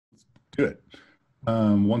Do it.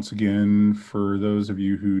 Once again, for those of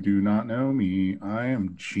you who do not know me, I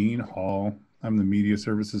am Gene Hall. I'm the Media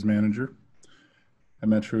Services Manager at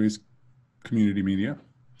MetroEast Community Media.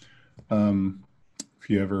 If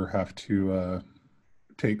you ever have to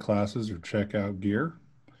take classes or check out gear,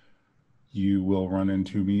 you will run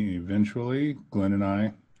into me eventually. Glenn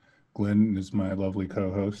is my lovely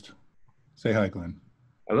co-host. Say hi, Glenn.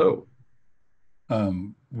 Hello.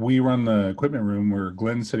 We run the equipment room where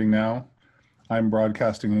Glenn's sitting now. I'm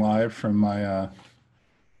broadcasting live from my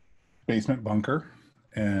basement bunker,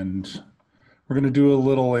 and we're going to do a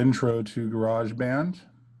little intro to GarageBand.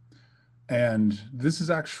 And this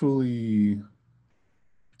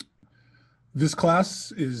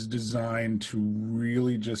class is designed to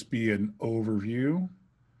really just be an overview.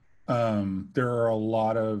 There are a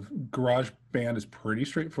lot of GarageBand is pretty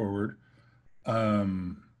straightforward.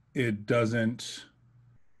 It doesn't,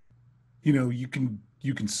 you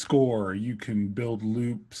can score, you can build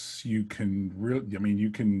loops, you can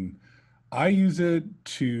really, I use it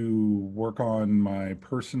to work on my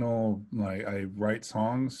personal, like I write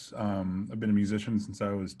songs. I've been a musician since I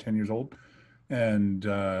was 10 years old, and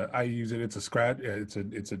I use it. It's a scratch.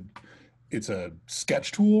 It's a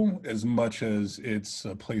sketch tool as much as it's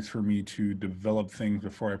a place for me to develop things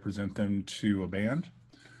before I present them to a band.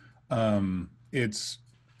 It's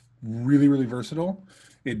really, really versatile.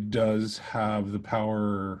 It does have the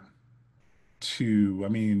power to,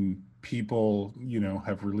 people,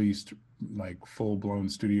 have released like full blown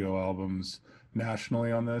studio albums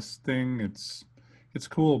nationally on this thing. It's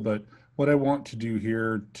cool, but what I want to do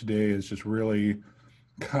here today is just really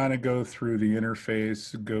kind of go through the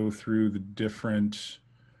interface, go through the different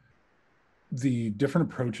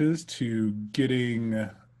approaches to getting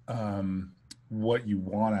what you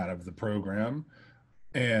want out of the program.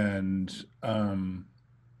 And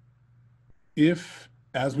if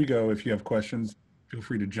as we go, if you have questions, feel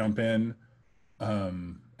free to jump in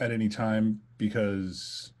at any time,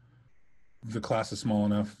 because the class is small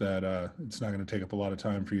enough that it's not going to take up a lot of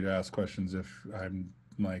time for you to ask questions if I'm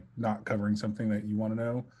like not covering something that you want to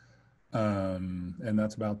know. And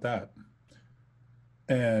that's about that.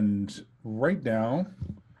 And right now,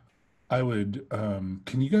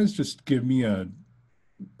 can you guys just give me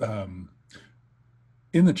um,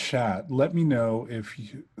 in the chat, let me know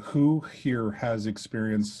who here has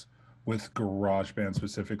experience with GarageBand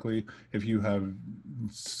specifically. If you have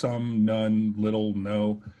some, none, little,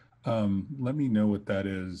 no, let me know what that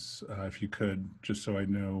is, if you could, just so I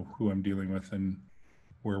know who I'm dealing with and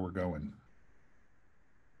where we're going.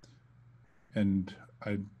 And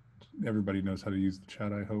everybody knows how to use the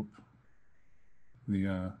chat, I hope.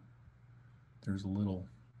 There's a little,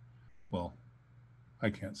 well, I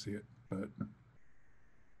can't see it, but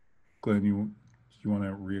Glenn, you want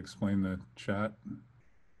to re-explain the chat?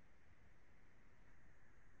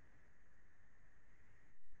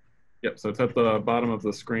 Yep, so it's at the bottom of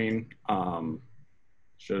the screen.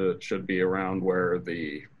 Should be around where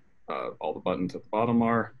the all the buttons at the bottom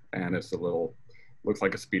are, and it's a little looks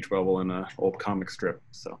like a speech bubble in an old comic strip.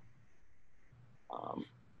 So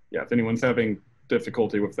yeah, if anyone's having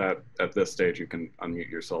difficulty with that at this stage, you can unmute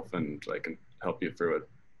yourself and I can help you through it.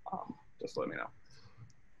 Just let me know.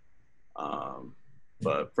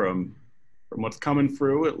 But from what's coming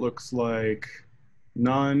through, it looks like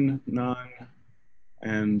none,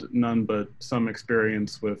 and none but some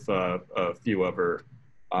experience with a few other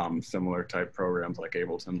similar type programs like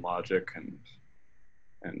Ableton Logic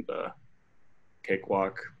and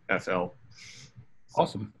Cakewalk FL. So,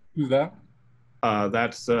 Awesome. Who's that?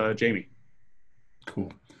 that's Jamie.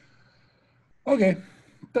 Cool. Okay,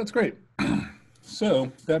 that's great.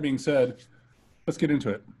 So that being said, let's get into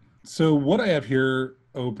it. So what I have here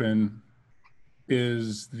open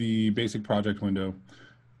is the basic project window.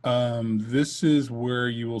 This is where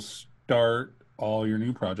you will start all your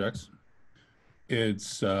new projects.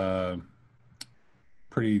 It's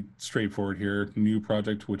pretty straightforward here. New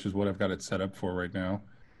project, which is what I've got it set up for right now.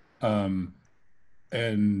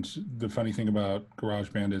 And the funny thing about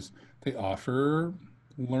GarageBand is they offer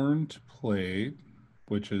Learn to Play,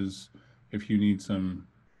 which is if you need some,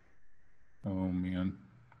 oh man,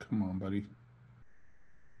 come on, buddy.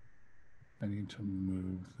 I need to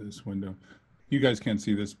move this window. You guys can't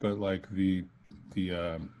see this, but like the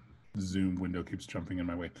Zoom window keeps jumping in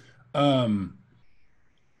my way.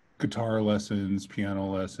 Guitar lessons, piano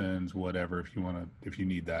lessons, whatever. If you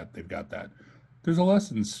need that, they've got that. There's a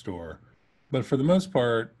lessons store, but for the most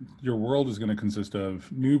part, your world is going to consist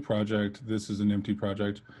of new project. This is an empty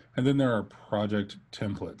project, and then there are project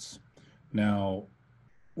templates. Now,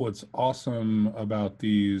 what's awesome about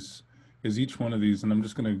these is each one of these, and I'm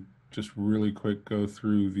just going to just really quick go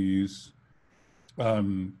through these.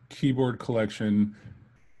 Keyboard collection.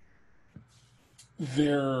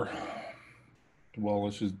 They're, well,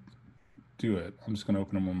 let's just do it. I'm just going to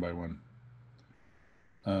open them one by one.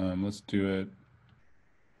 Let's do it.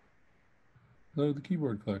 Load the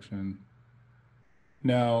keyboard collection.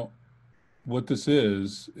 Now, what this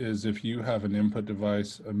is if you have an input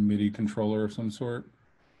device, a MIDI controller of some sort,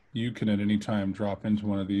 you can at any time drop into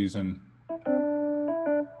one of these and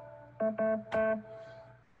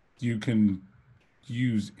you can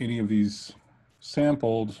use any of these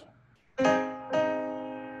sampled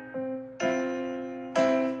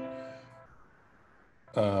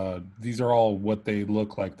these are all what they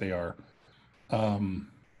look like they are.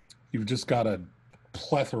 You've just got a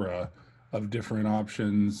plethora of different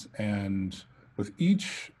options, and with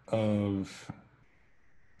each of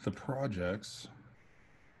the projects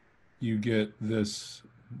you get this,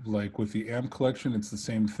 like with the amp collection it's the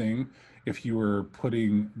same thing. If you were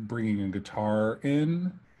bringing a guitar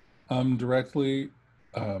in directly,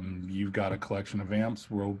 you've got a collection of amps.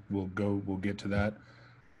 We'll get to that.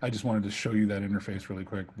 I just wanted to show you that interface really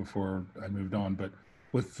quick before I moved on. But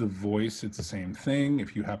with the voice, it's the same thing.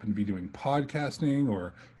 If you happen to be doing podcasting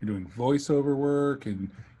or you're doing voiceover work and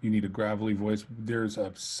you need a gravelly voice, there's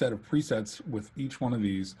a set of presets with each one of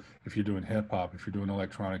these. If you're doing hip hop, if you're doing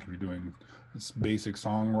electronic, if you're doing basic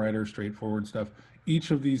songwriter, straightforward stuff, each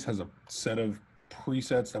of these has a set of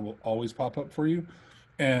presets that will always pop up for you.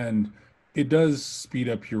 And it does speed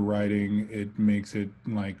up your writing. It makes it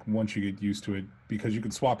like once you get used to it, because you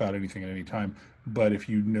can swap out anything at any time. But if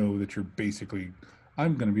you know that you're basically,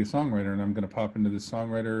 I'm going to be a songwriter and I'm going to pop into this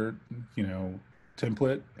songwriter,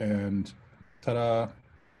 template and ta-da.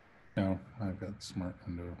 Now I've got Smart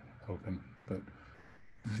Window open, but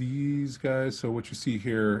these guys. So what you see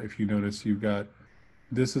here, if you notice, you've got,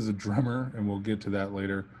 this is a drummer and we'll get to that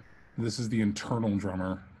later. This is the internal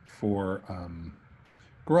drummer for,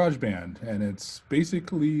 GarageBand, and it's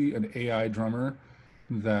basically an AI drummer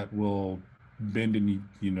that will bend and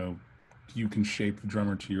you can shape the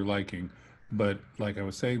drummer to your liking. But like I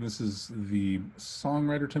was saying, this is the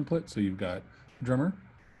songwriter template. So you've got drummer,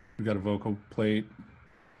 you've got a vocal plate,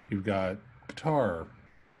 you've got guitar,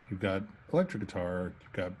 you've got electric guitar,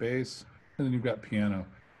 you've got bass, and then you've got piano.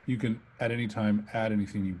 You can at any time add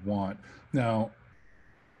anything you want. Now,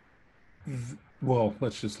 well,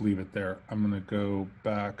 let's just leave it there. I'm going to go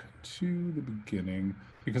back to the beginning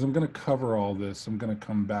because I'm going to cover all this. I'm going to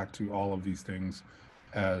come back to all of these things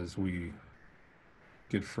as we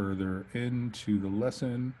get further into the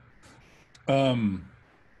lesson.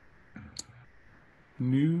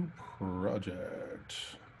 New project.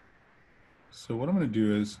 So what I'm going to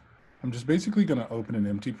do is I'm just basically going to open an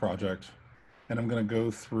empty project and I'm going to go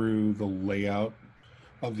through the layout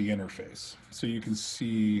of the interface so you can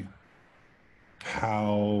see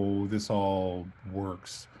how this all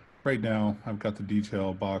works. Right now, I've got the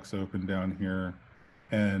detail box open down here,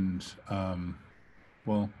 and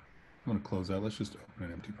well, I'm going to close that. Let's just open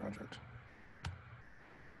an empty project.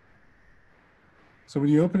 So when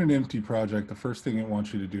you open an empty project, the first thing it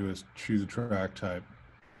wants you to do is choose a track type.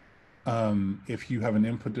 If you have an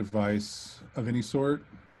input device of any sort,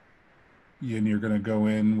 and you're going to go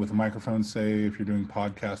in with a microphone, say if you're doing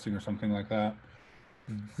podcasting or something like that,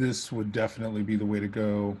 this would definitely be the way to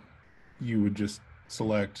go. You would just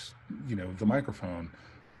select, the microphone,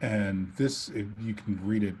 and this, if you can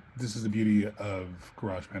read it, this is the beauty of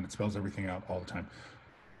GarageBand. It spells everything out all the time.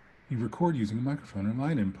 You record using a microphone and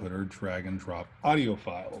line input or drag and drop audio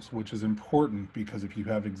files, which is important because if you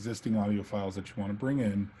have existing audio files that you want to bring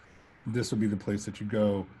in, this will be the place that you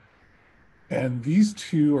go. And these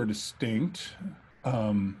two are distinct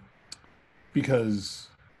because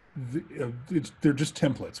they're just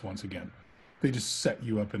templates. Once again, they just set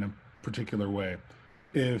you up in a particular way.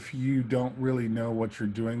 If you don't really know what you're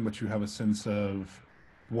doing, but you have a sense of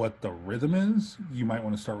what the rhythm is, you might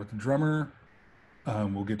want to start with the drummer.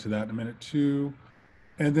 We'll get to that in a minute too.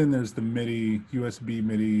 And then there's the MIDI, USB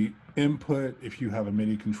MIDI input if you have a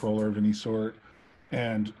MIDI controller of any sort.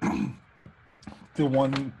 And the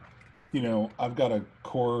one, I've got a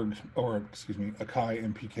Korg, or excuse me, a Kai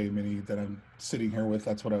MPK Mini that I'm sitting here with.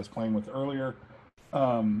 That's what I was playing with earlier.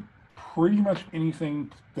 Pretty much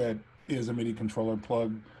anything that is a MIDI controller,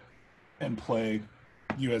 plug and play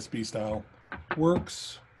USB style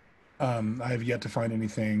works. I have yet to find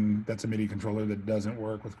anything that's a MIDI controller that doesn't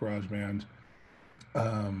work with GarageBand.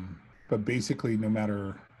 But basically, no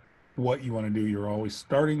matter what you want to do, you're always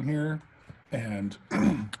starting here. And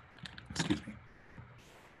excuse me,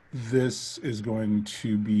 this is going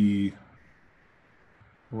to be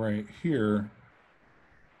right here.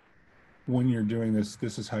 when you're doing this,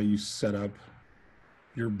 this is how you set up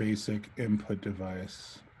your basic input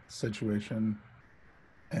device situation.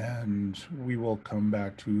 And we will come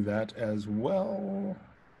back to that as well.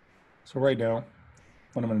 So right now,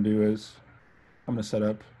 what I'm going to do is I'm going to set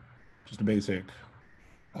up just a basic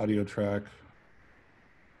audio track.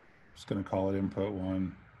 Just going to call it input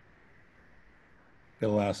one.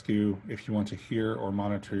 It'll ask you if you want to hear or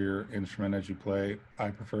monitor your instrument as you play. I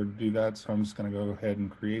prefer to do that, so I'm just going to go ahead and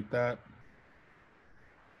create that.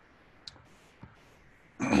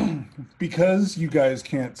 Because you guys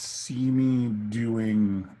can't see me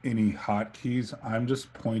doing any hotkeys, I'm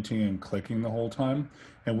just pointing and clicking the whole time.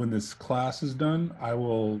 And when this class is done, I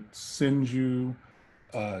will send you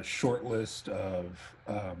a short list of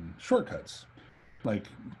shortcuts, like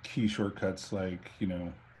key shortcuts, like,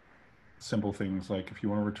 simple things like if you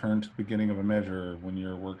want to return to the beginning of a measure when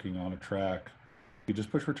you're working on a track, you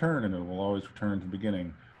just push return and it will always return to the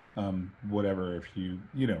beginning. Whatever, if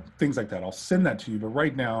things like that. I'll send that to you. But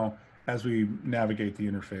right now, as we navigate the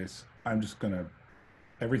interface, I'm just going to,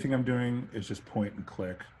 everything I'm doing is just point and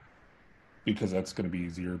click because that's going to be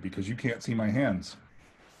easier because you can't see my hands.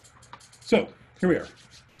 So here we are.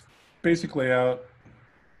 Basic layout,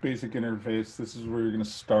 basic interface. This is where you're going to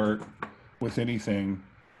start with anything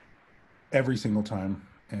every single time.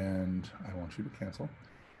 And I want you to cancel.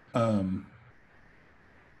 And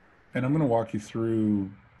I'm going to walk you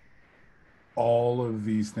through all of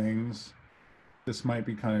these things. This might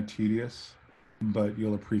be kind of tedious, but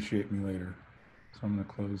you'll appreciate me later. So I'm going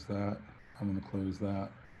to close that. I'm going to close that.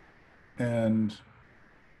 And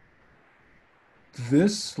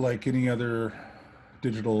this, like any other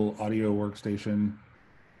digital audio workstation,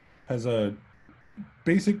 has a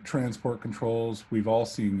basic transport controls. We've all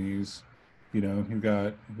seen these. You've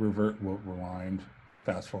got rewind,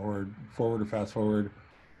 fast forward, forward or fast forward,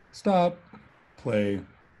 stop, play,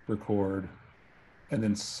 record, and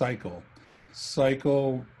then cycle.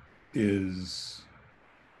 Cycle is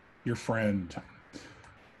your friend.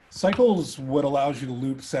 Cycle is what allows you to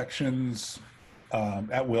loop sections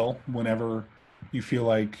at will whenever you feel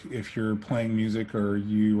like, if you're playing music or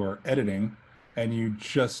you are editing and you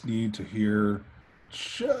just need to hear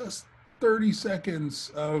just 30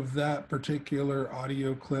 seconds of that particular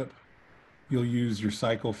audio clip, you'll use your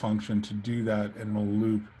cycle function to do that, and it'll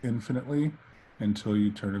loop infinitely until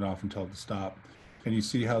you turn it off and tell it to stop. And you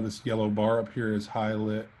see how this yellow bar up here is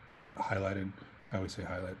highlighted. I always say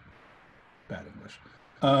highlight. Bad English.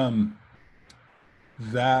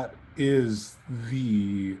 That is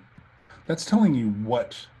that's telling you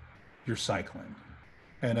what you're cycling.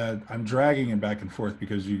 And I'm dragging it back and forth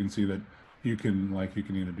because you can see that you can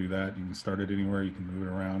either do that, you can start it anywhere, you can move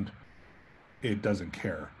it around. It doesn't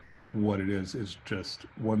care what it is. It's just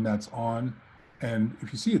when that's on. And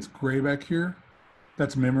if you see it's gray back here,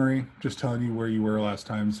 that's memory just telling you where you were last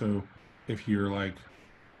time. So if you're like,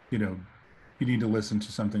 you need to listen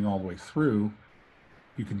to something all the way through,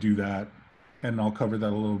 you can do that. And I'll cover that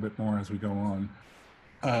a little bit more as we go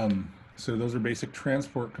on. So those are basic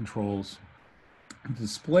transport controls. The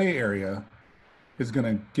display area is going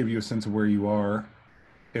to give you a sense of where you are.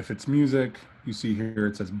 If it's music, you see here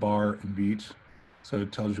it says bar and beat. So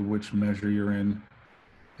it tells you which measure you're in.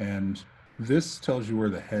 And this tells you where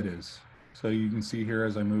the head is. So you can see here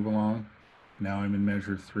as I move along, now I'm in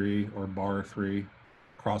measure 3 or bar 3,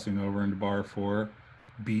 crossing over into bar 4,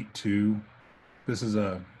 beat 2. This is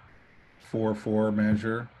a 4/4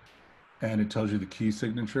 measure, and it tells you the key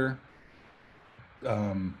signature.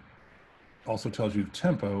 Also tells you the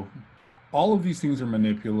tempo. All of these things are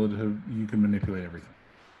manipulative. You can manipulate everything.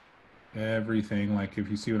 Everything, like if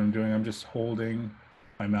you see what I'm doing, I'm just holding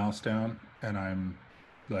my mouse down and I'm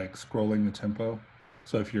like scrolling the tempo.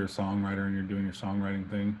 So if you're a songwriter and you're doing your songwriting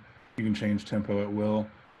thing, you can change tempo at will.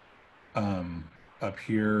 Up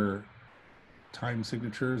here, time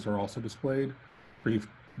signatures are also displayed. Brief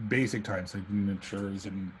basic time signatures,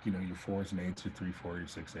 and your 4s and 8s, your 3/4, your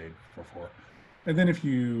 6/8, 4/4. And then if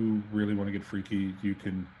you really want to get freaky, you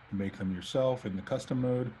can make them yourself in the custom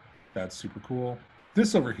mode. That's super cool.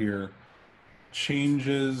 This over here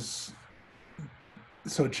changes.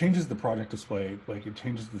 So it changes the project display, like it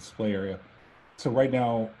changes the display area. So right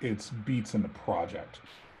now it's beats in the project.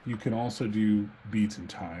 You can also do beats in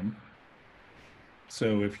time.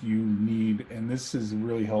 So if you need, and this is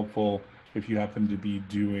really helpful if you happen to be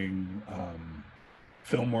doing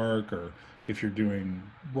film work, or if you're doing,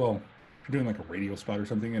 if you're doing like a radio spot or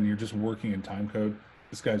something and you're just working in time code,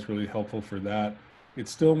 this guy's really helpful for that. It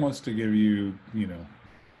still wants to give you,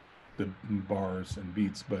 the bars and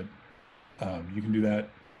beats, but you can do that.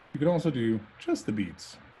 You can also do just the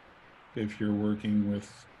beats if you're working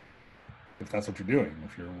with if that's what you're doing.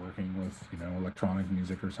 If you're working with, you know, electronic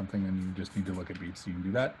music or something and you just need to look at beats, you can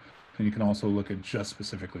do that. And you can also look at just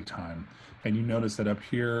specifically time. And you notice that up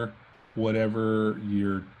here, whatever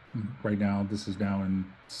you're right now, this is now in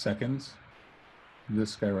seconds.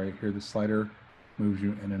 This guy right here, the slider, moves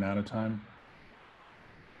you in and out of time.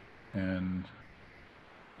 And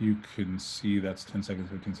you can see that's 10 seconds,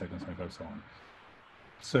 15 seconds, 25, so on.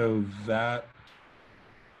 So that,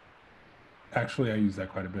 actually I use that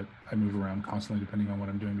quite a bit. I move around constantly depending on what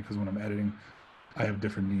I'm doing, because when I'm editing, I have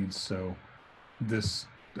different needs. So this,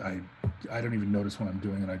 I don't even notice when I'm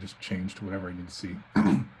doing it. I just change to whatever I need to see.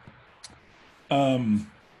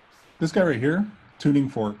 This guy right here, tuning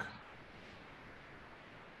fork.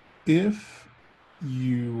 If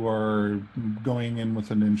you are going in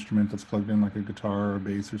with an instrument that's plugged in, like a guitar or a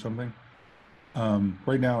bass or something,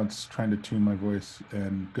 right now it's trying to tune my voice,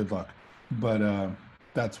 and good luck. But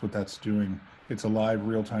that's what that's doing. It's a live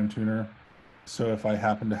real-time tuner. So if I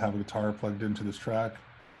happen to have a guitar plugged into this track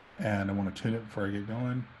and I want to tune it before I get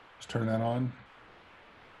going, just turn that on.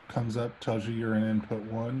 Comes up, tells you you're in input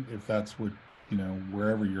 1, if that's what, you know,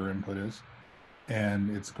 wherever your input is.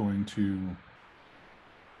 And it's going to,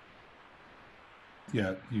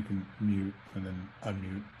 yeah, you can mute and then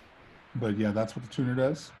unmute. But yeah, that's what the tuner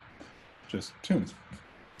does. Just tunes.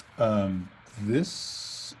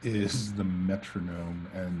 This is the metronome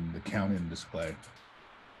and the count-in display.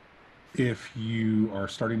 If you are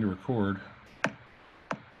starting to record,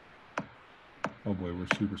 oh boy, we're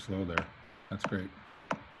super slow there. That's great.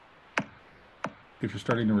 If you're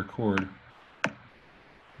starting to record,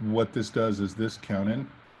 what this does is this count-in,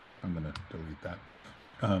 I'm going to delete that.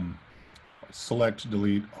 Select,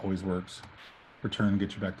 delete, always works. Return,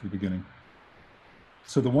 get you back to the beginning.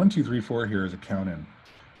 So the 1, 2, 3, 4 here is a count-in.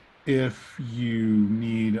 If you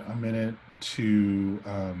need a minute to,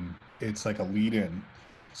 it's like a lead-in.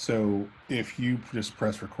 So if you just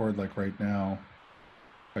press record, like right now,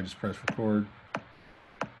 if I just press record,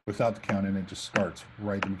 without the count-in, it just starts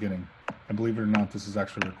right at the beginning. And believe it or not, this is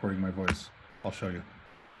actually recording my voice. I'll show you.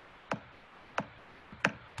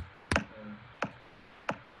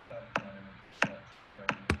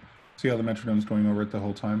 See how the metronome's going over it the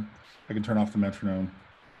whole time? I can turn off the metronome,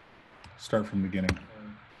 start from the beginning.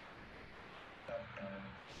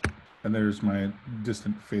 And there's my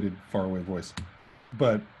distant, faded, faraway voice.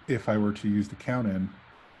 But if I were to use the count-in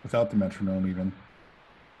without the metronome even,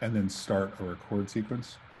 and then start a record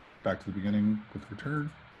sequence, back to the beginning with return,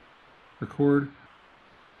 record,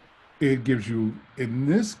 it gives you, in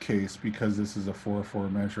this case, because this is a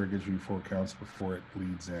 4/4 measure, it gives you 4 counts before it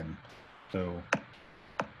leads in. So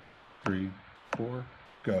 3, 4,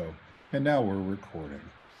 go. And now we're recording.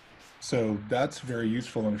 So that's very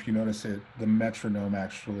useful. And if you notice it, the metronome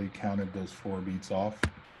actually counted those 4 beats off.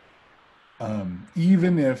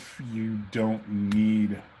 Even if you don't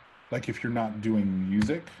need, like if you're not doing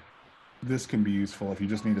music, this can be useful. If you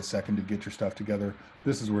just need a second to get your stuff together,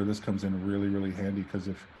 this is where this comes in really, really handy. Because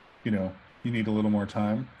if, you know, you need a little more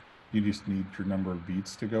time, you just need your number of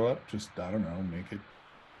beats to go up. Just, I don't know, make it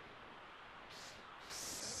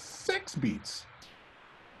 6 beats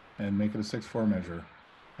and make it a 6/4 measure.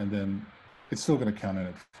 And then it's still going to count in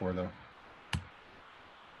at 4 though.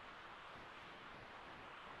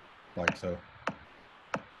 Like so.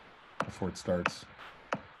 Before it starts.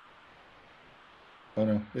 Oh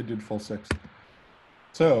no, it did full 6.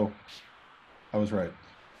 So, I was right.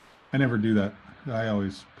 I never do that. I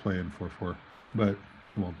always play in 4/4. But,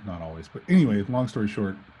 well, not always. But anyway, long story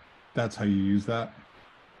short, that's how you use that.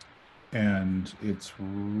 And it's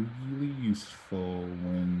really useful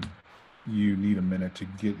when you need a minute to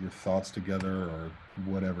get your thoughts together or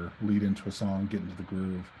whatever, lead into a song, get into the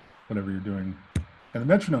groove, whatever you're doing. And the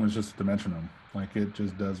metronome is just the metronome. Like it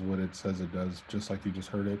just does what it says it does, just like you just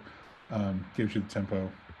heard it. Gives you the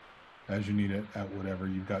tempo as you need it at whatever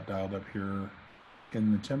you've got dialed up here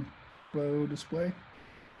in the tempo display.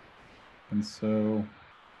 And so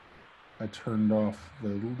I turned off the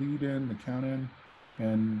lead in, the count in,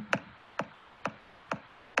 and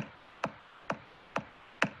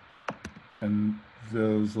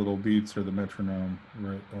those little beats are the metronome,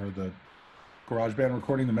 or the GarageBand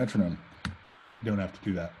recording the metronome. You don't have to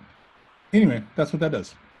do that. Anyway, that's what that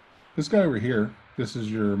does. This guy over here, this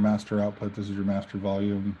is your master output, this is your master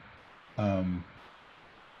volume.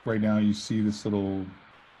 Right now you see this little,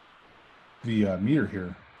 the meter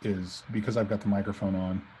here is, because I've got the microphone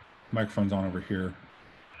on, microphone's on over here,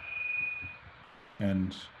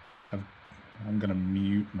 and I'm gonna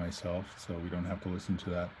mute myself so we don't have to listen to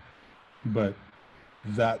that. But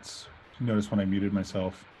that's, notice when I muted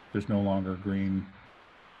myself, there's no longer green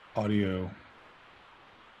audio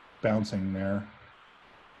bouncing there.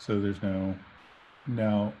 So there's no,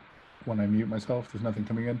 now when I mute myself, there's nothing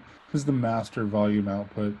coming in. This is the master volume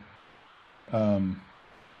output. Um,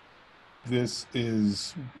 this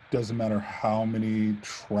is, doesn't matter how many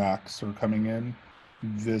tracks are coming in,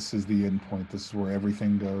 this is the endpoint. This is where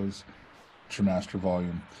everything goes. It's your master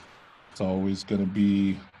volume. It's always going to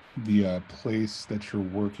be the place that you're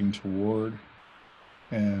working toward.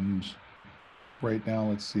 And right now,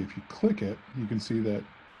 let's see, if you click it, you can see that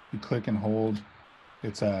you click and hold,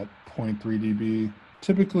 it's at 0.3 dB.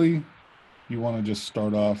 Typically, you want to just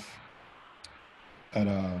start off at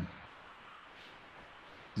a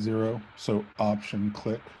 0. So option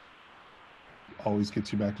click always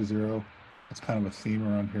gets you back to 0. That's kind of a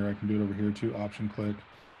theme around here. I can do it over here too. Option click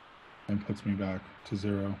and puts me back to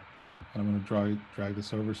 0. And I'm going to drag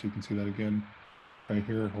this over so you can see that again. Right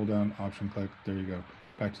here, hold down, option click. There you go.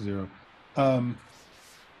 Back to 0.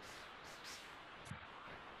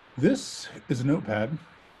 This is a notepad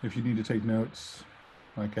if you need to take notes,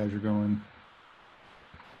 like as you're going.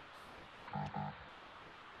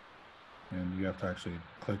 And you have to actually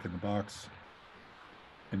click in the box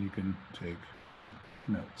and you can take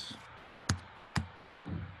notes.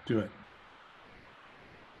 Do it.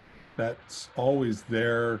 That's always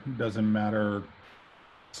there. Doesn't matter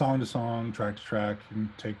song to song, track to track. You can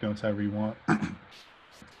take notes however you want.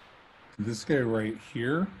 This guy right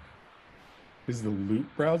here is the loop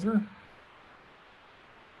browser.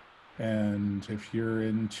 And if you're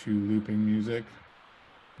into looping music,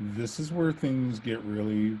 this is where things get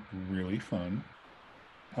really, really fun.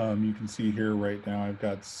 You can see here right now, I've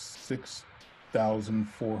got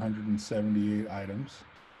 6,478 items.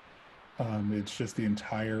 It's just the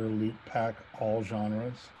entire loop pack, all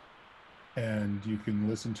genres. And you can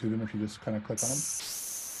listen to them if you just kind of click on them.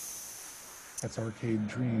 That's Arcade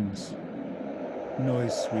Dreams,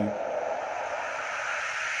 Noise Sweep.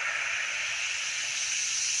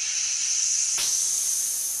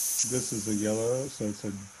 This is a yellow, so it's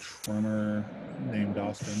a drummer named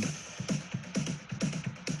Austin.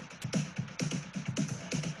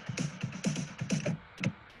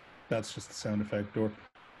 That's just the sound effect door.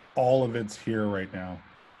 All of it's here right now.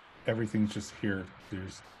 Everything's just here.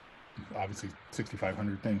 There's obviously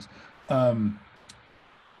 6,500 things.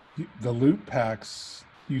 The loop packs,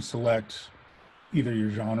 you select either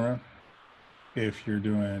your genre. If you're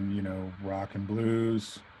doing, rock and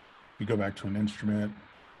blues, you go back to an instrument.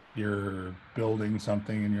 You're building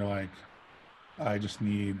something and you're like, I just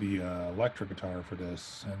need the electric guitar for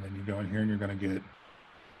this. And then you go in here and you're going to get,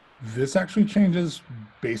 this actually changes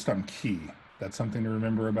based on key. That's something to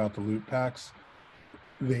remember about the loop packs.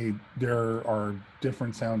 There are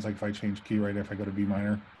different sounds. Like if I change key, right, if I go to B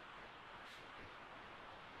minor,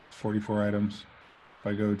 44 items. If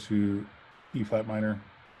I go to E flat minor,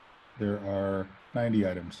 there are 90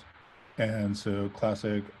 items. And so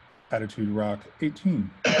classic attitude rock, 18.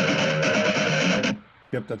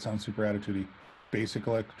 Yep, that sounds super attitude-y. Basic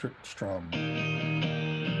electric strum,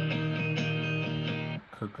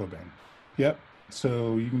 Kurt Cobain. Yep,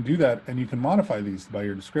 so you can do that, and you can modify these by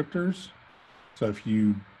your descriptors. So if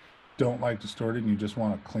you don't like distorted and you just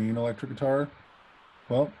want a clean electric guitar,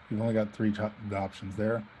 well, you've only got 3 options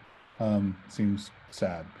there. Seems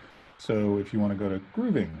sad. So if you want to go to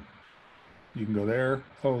grooving, you can go there.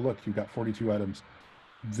 Oh, look, you've got 42 items.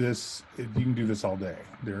 You can do this all day.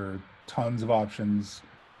 There are tons of options.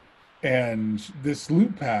 And this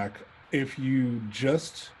loop pack, if you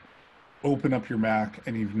just open up your Mac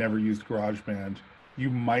and you've never used GarageBand,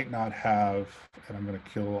 you might not have, and I'm going to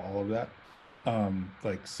kill all of that,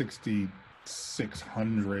 like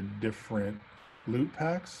 6,600 different loop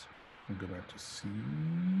packs. I'll go back to C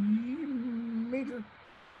major.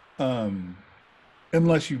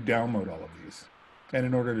 Unless you download all of these. And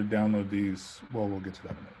in order to download these, well, we'll get to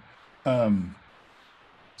that in a minute.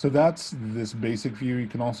 So that's this basic view. You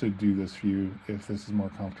can also do this view if this is more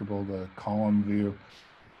comfortable, the column view.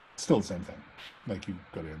 Still the same thing. Like you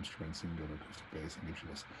go to instruments, you can go to acoustic bass and gives you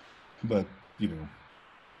this. But,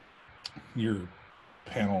 your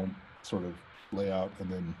panel sort of layout and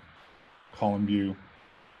then column view,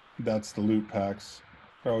 that's the loop packs.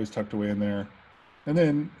 They're always tucked away in there. And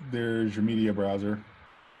then there's your media browser.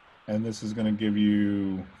 And this is going to give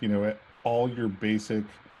you, all your basic,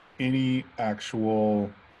 any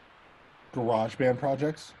actual GarageBand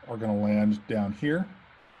projects are going to land down here.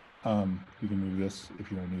 You can move this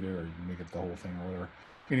if you don't need it, or you can make it the whole thing or whatever.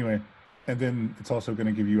 Anyway, and then it's also going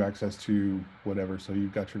to give you access to whatever. So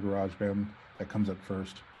you've got your GarageBand that comes up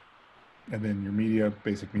first. And then your media,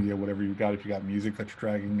 basic media, whatever you've got. If you got music that you're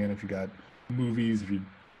dragging in, if you got movies, if you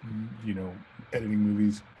editing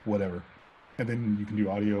movies, whatever. And then you can do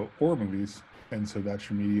audio or movies. And so that's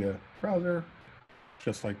your media browser.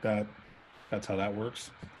 just like that. That's how that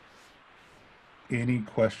works. Any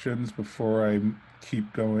questions before I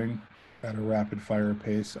keep going at a rapid fire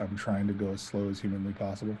pace? I'm trying to go as slow as humanly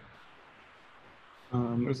possible.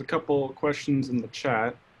 There's a couple questions in the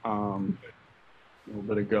chat a little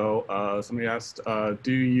bit ago. Somebody asked,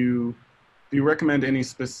 do you recommend any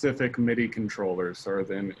specific MIDI controllers, or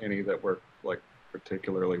then any that work like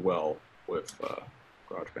particularly well with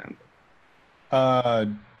GarageBand? Uh,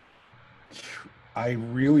 I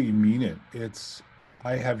really mean it.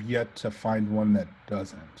 I have yet to find one that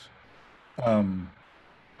doesn't. Um,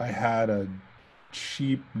 I had a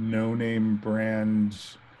cheap no-name brand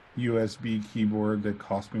USB keyboard that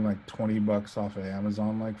cost me like 20 bucks off of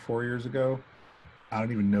Amazon like 4 years ago. I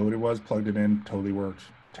don't even know what it was. Plugged it in, totally worked.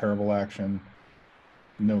 Terrible action,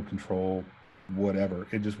 no control, whatever.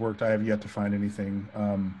 It just worked. I have yet to find anything.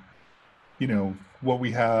 What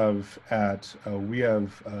we have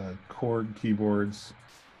chord keyboards,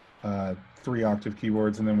 3-octave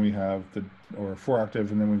keyboards, and then we have or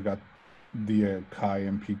 4-octave, and then we've got the Kai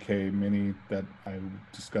MPK Mini that I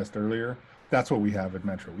discussed earlier. That's what we have at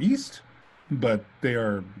MetroEast, but they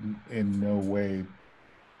are in no way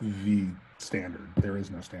the standard. There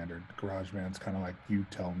is no standard. GarageBand's kind of like, you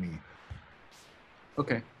tell me.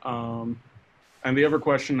 Okay. And the other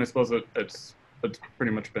question, I suppose it's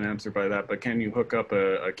pretty much been answered by that, but can you hook up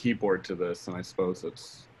a keyboard to this? And I suppose if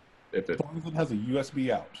As it, long as it has a USB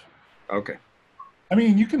out. okay. I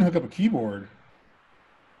mean, you can hook up a keyboard.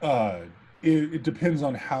 Uh, it depends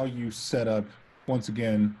on how you set up, once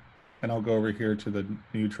again, and I'll go over here to the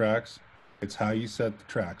new tracks. It's how you set the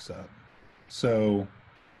tracks up. So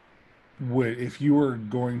if you were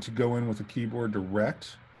going to go in with a keyboard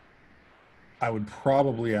direct, I would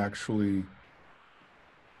probably actually,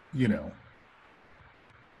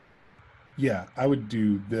 yeah, I would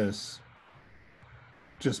do this.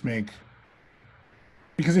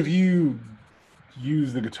 Because if you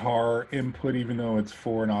use the guitar input, even though it's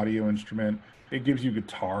for an audio instrument, it gives you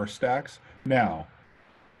guitar stacks. Now,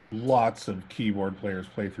 lots of keyboard players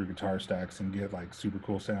play through guitar stacks and get like super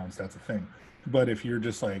cool sounds. That's a thing. But if you're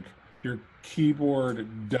just like, your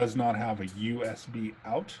keyboard does not have a USB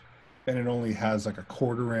out and it only has like a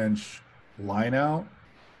 1/4 inch line out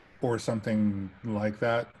or something like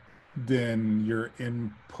that, then your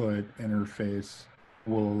input interface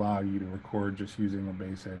will allow you to record just using a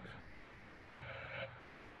basic,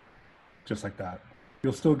 just like that.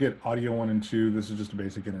 You'll still get audio 1 and 2. This is just a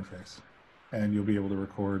basic interface, and you'll be able to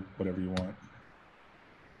record whatever you want.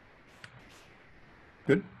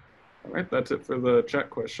 Good. All right, that's it for the chat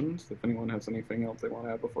questions. If anyone has anything else they want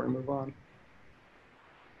to add before we move on.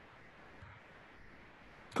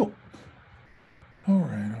 Cool. All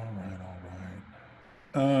right.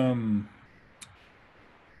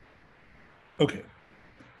 Okay.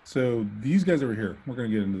 So these guys over here, we're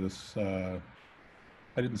going to get into this. I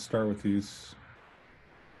didn't start with these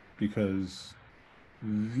because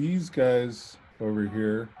these guys over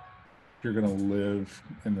here, you're going to live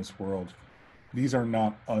in this world. These are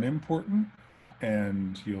not unimportant,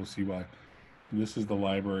 and you'll see why. This is the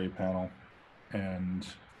library panel, and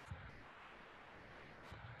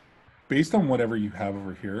based on whatever you have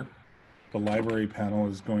over here, the library panel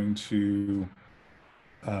is going to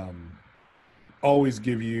always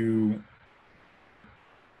give you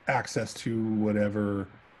access to whatever.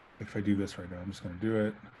 If I do this right now, I'm just going to do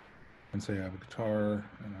it and say I have a guitar,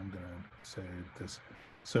 and I'm going to say this.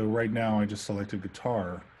 So right now I just selected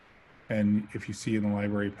guitar, and if you see in the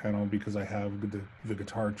library panel, because I have the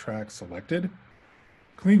guitar track selected,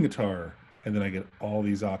 clean guitar, and then I get all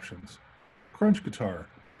these options. Crunch guitar,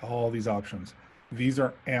 all these options. These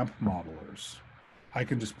are amp modelers. I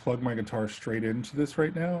can just plug my guitar straight into this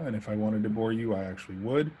right now, and if I wanted to bore you, I actually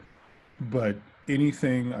would. But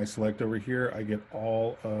anything I select over here, I get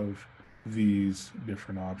all of these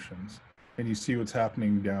different options. And you see what's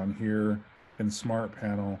happening down here in the Smart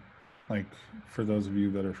panel. Like, for those of you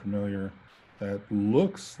that are familiar, that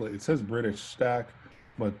looks like, it says British stack,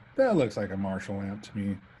 but that looks like a Marshall amp to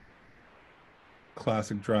me.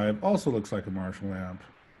 Classic drive also looks like a Marshall amp.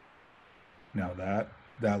 Now that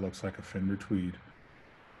looks like a Fender Tweed.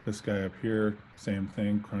 This guy up here, same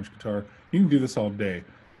thing, crunch guitar. You can do this all day.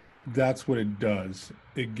 That's what it does.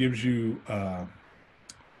 It gives you, the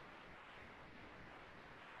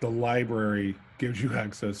library gives you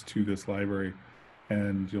access to this library.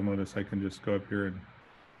 And you'll notice I can just go up here and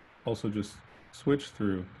also just switch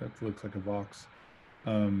through. That looks like a Vox.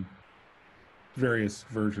 Various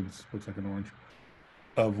versions, looks like an orange,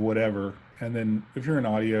 of whatever. And then if you're in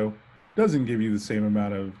audio, doesn't give you the same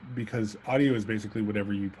amount of, because audio is basically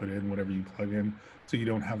whatever you put in, whatever you plug in. So you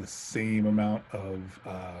don't have the same amount of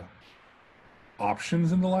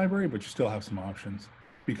options in the library, but you still have some options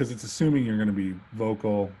because it's assuming you're going to be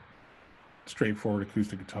vocal, straightforward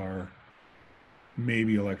acoustic guitar,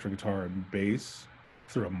 maybe electric guitar and bass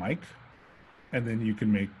through a mic, and then you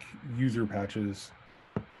can make user patches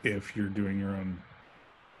if you're doing your own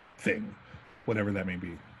thing, whatever that may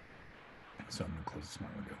be. So I'm going to close the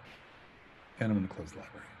smart window, and I'm going to close the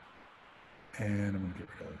library, and I'm going to get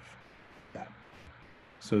rid of that.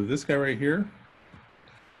 So this guy right here,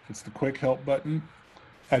 it's the quick help button.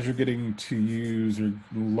 As you're getting to use or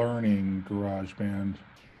learning GarageBand,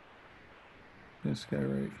 this guy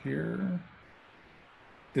right here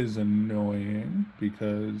is annoying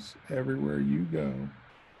because everywhere you go,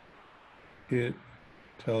 it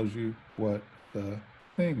tells you what the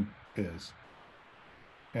thing is.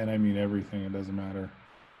 And I mean everything, it doesn't matter.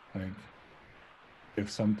 Like, if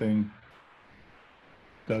something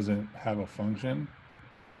doesn't have a function,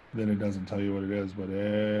 then it doesn't tell you what it is, but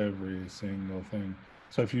every single thing.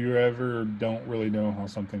 So if you ever don't really know how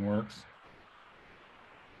something works,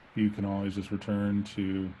 you can always just return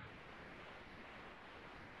to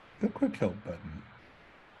the quick help button.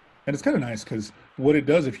 And it's kind of nice because what it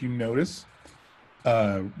does, if you notice,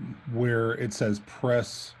 where it says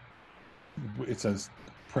press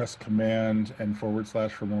command and /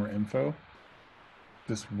 for more info,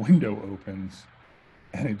 this window opens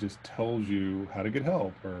and it just tells you how to get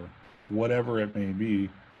help or whatever it may be.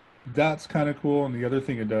 That's kind of cool. And the other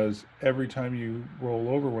thing it does, every time you roll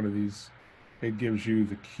over one of these, it gives you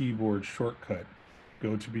the keyboard shortcut.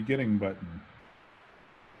 Go to beginning button,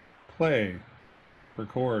 play,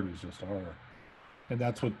 record is just R. And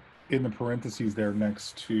that's what in the parentheses there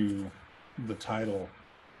next to the title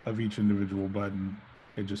of each individual button,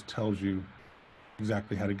 it just tells you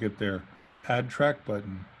exactly how to get there. Add track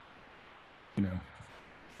button, you know,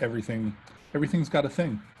 everything's got a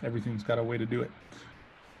thing. Everything's got a way to do it.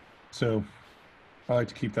 So I like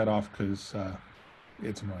to keep that off because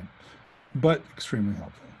it's annoying, but extremely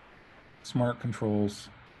helpful. Smart controls.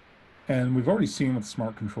 And we've already seen what the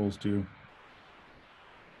smart controls do.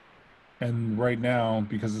 And right now,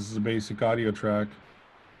 because this is a basic audio track,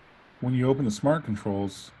 when you open the smart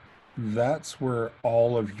controls, that's where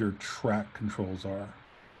all of your track controls are.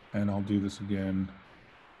 And I'll do this again.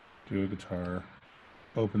 Do a guitar.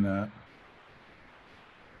 Open that.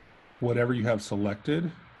 Whatever you have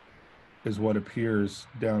selected is what appears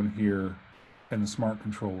down here in the smart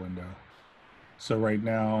control window. So right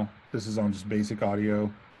now, this is on just basic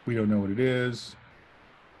audio. We don't know what it is.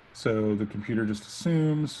 So the computer just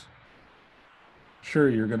assumes, sure,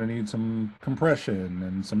 you're going to need some compression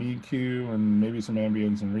and some EQ and maybe some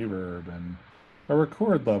ambience and reverb and a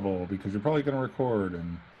record level because you're probably going to record.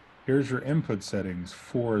 And here's your input settings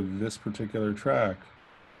for this particular track.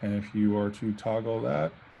 And if you are to toggle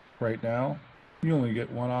that right now, you only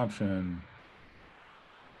get one option.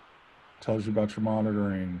 Tells you about your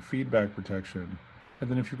monitoring, feedback protection. And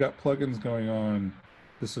then if you've got plugins going on,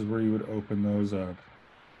 this is where you would open those up.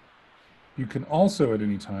 You can also at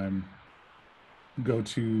any time go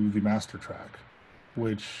to the master track,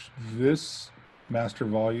 which this master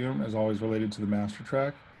volume is always related to the master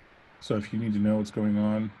track. So if you need to know what's going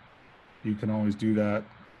on, you can always do that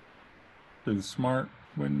through the smart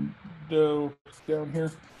window down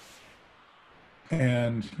here.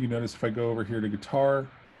 And you notice if I go over here to guitar,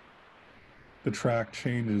 the track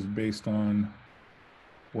changes based on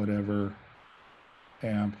whatever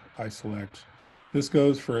amp I select. This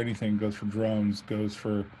goes for anything, goes for drums, goes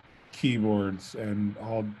for keyboards, and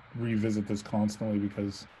I'll revisit this constantly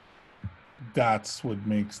because that's what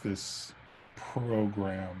makes this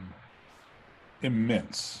program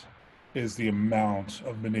immense, is the amount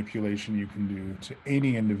of manipulation you can do to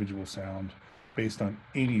any individual sound based on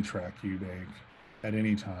any track you make at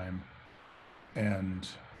any time. And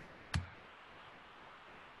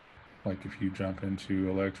like if you jump into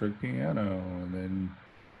electric piano and then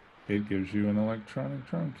it gives you an electronic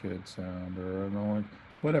drum kit sound or an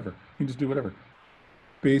whatever. You can just do whatever.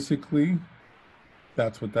 Basically,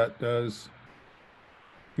 that's what that does.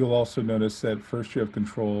 You'll also notice that first you have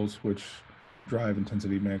controls, which drive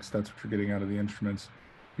intensity mix. That's what you're getting out of the instruments.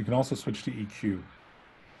 You can also switch to EQ.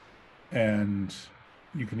 And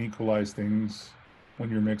you can equalize things when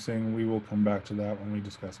you're mixing. We will come back to that when we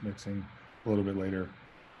discuss mixing a little bit later.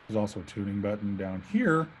 There's also a tuning button down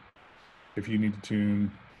here if you need to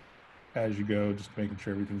tune as you go, just making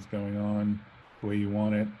sure everything's going on the way you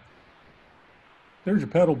want it. There's your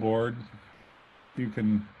pedal board. You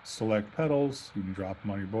can select pedals, you can drop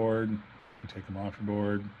them on your board, you can take them off your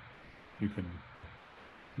board, you can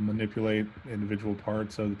manipulate individual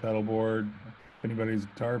parts of the pedal board. If anybody's a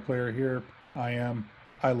guitar player here, I am.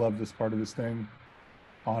 I love this part of this thing.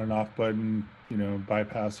 on and off button,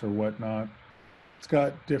 bypass or whatnot. It's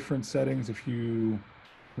got different settings if you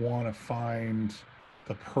want to find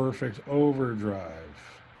the perfect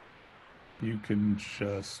overdrive. You can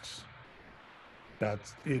just,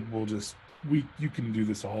 that's, it will just, you can do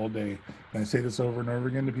this all day. And I say this over and over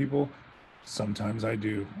again to people. Sometimes I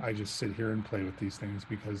do. I just sit here and play with these things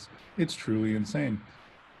because it's truly insane.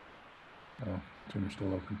 Oh, tuner's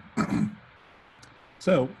still open.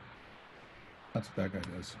 So that's what that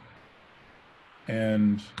guy does.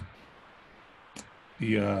 And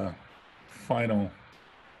the final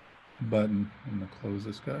button, I'm going to close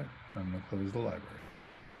this guy. I'm going to close the library.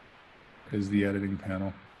 Is the editing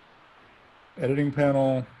panel. Editing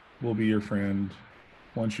panel will be your friend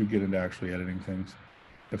once you get into actually editing things.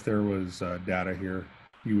 If there was data here,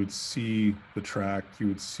 you would see the track. You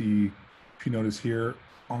would see, if you notice here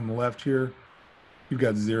on the left here, you've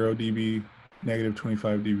got 0 dB, negative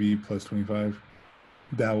 25 dB, plus 25.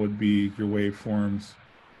 That would be your waveforms.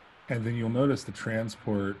 And then you'll notice the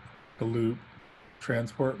transport, the loop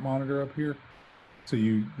transport monitor up here. So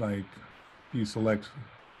you select,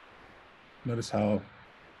 notice how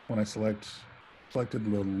when I selected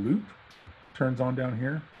the loop, turns on down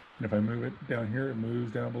here. And if I move it down here, it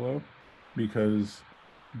moves down below because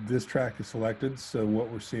this track is selected. So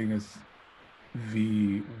what we're seeing is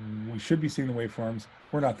we should be seeing the waveforms.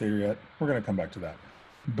 We're not there yet. We're going to come back to that.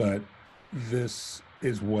 But this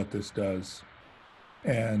is what this does.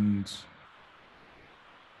 And,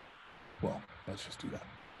 well, let's just do that.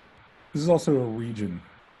 This is also a region.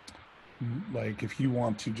 Like if you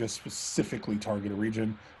want to just specifically target a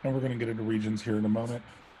region, and we're going to get into regions here in a moment,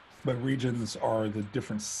 but regions are the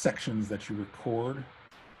different sections that you record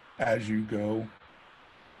as you go.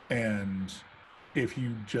 And the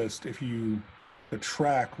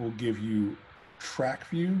track will give you track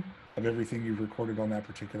view of everything you've recorded on that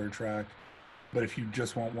particular track. But if you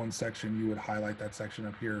just want one section, you would highlight that section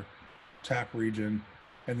up here, tap region,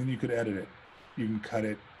 and then you could edit it. You can cut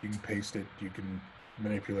it, you can paste it, you can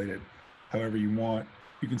manipulate it however you want.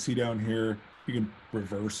 You can see down here, you can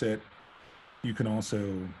reverse it. You can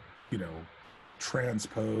also,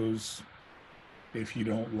 transpose if you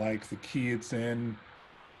don't like the key it's in.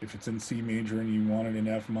 If it's in C major and you want it in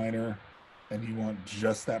F minor, and you want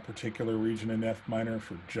just that particular region in F minor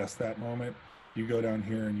for just that moment, you go down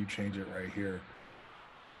here and you change it right here.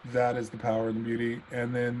 That is the power and the beauty.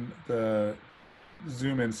 And then the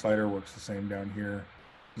zoom in slider works the same down here.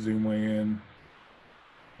 Zoom way in.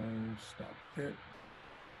 Oh, stop it.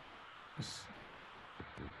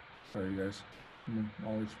 Sorry, guys. I'm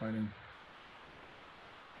always fighting.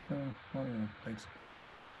 Oh, yeah, thanks.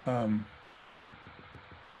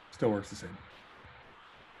 Still works the same.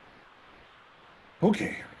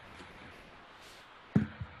 Okay.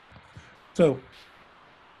 So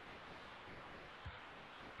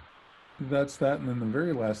that's that. And then the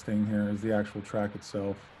very last thing here is the actual track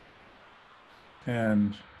itself.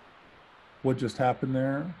 And what just happened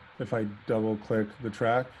there, if I double click the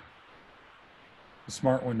track, the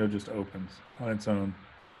smart window just opens on its own.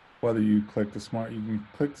 Whether you click you can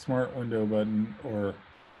click the smart window button, or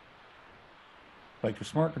like your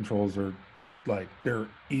smart controls are like, they're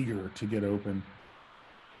eager to get open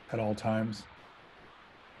at all times.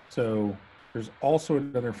 So there's also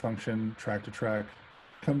another function, track to track.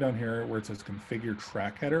 Come down here where it says configure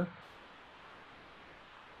track header.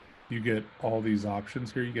 You get all these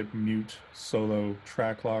options here. You get mute, solo,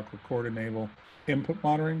 track lock, record enable, input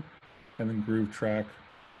monitoring, and then groove track.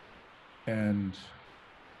 And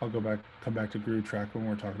I'll come back to groove track when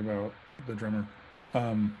we're talking about the drummer.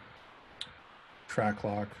 Track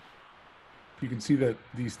lock. You can see that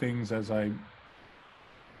these things, as I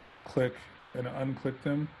click and unclick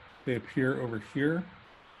them, they appear over here.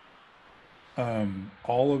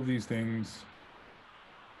 All of these things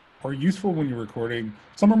are useful when you're recording.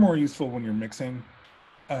 Some are more useful when you're mixing.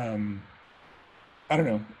 I don't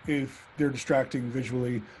know if they're distracting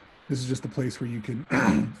visually. This is just a place where you can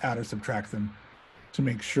add or subtract them to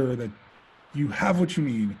make sure that you have what you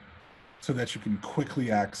need so that you can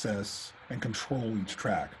quickly access and control each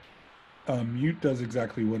track. Mute does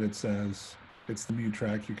exactly what it says. It's the mute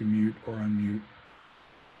track. You can mute or unmute.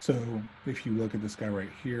 So if you look at this guy right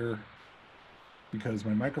here, because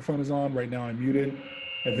my microphone is on, right now I'm muted,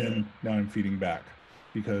 and then now I'm feeding back.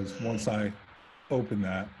 Because once I open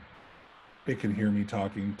that, it can hear me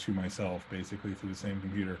talking to myself basically through the same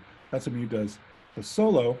computer. That's what mute does. The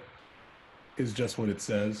solo is just what it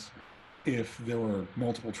says. If there were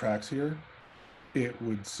multiple tracks here, it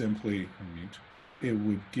would simply mute. It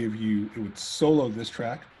would solo this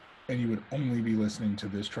track, and you would only be listening to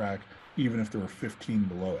this track, even if there were 15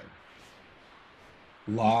 below it.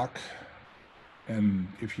 Lock And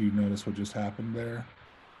if you notice what just happened there,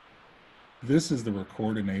 this is the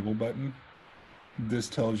record enable button. This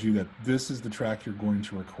tells you that this is the track you're going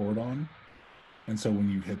to record on. And so when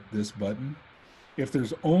you hit this button, if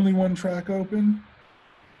there's only one track open,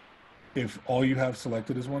 if all you have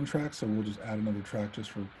selected is one track, so we'll just add another track just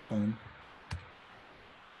for fun.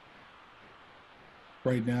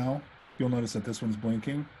 Right now, you'll notice that this one's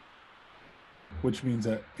blinking, which means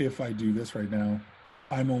that if I do this right now,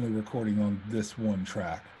 I'm only recording on this one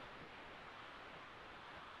track.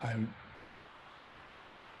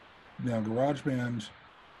 Now GarageBand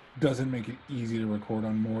doesn't make it easy to record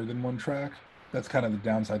on more than one track. That's kind of the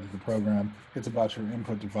downside of the program. It's about your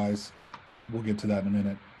input device. We'll get to that in a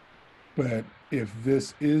minute. But if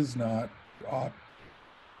this is not,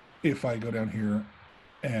 if I go down here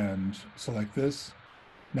and select this,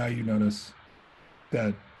 now you notice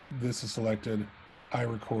that this is selected, I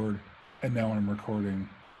record, and now I'm recording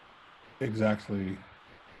exactly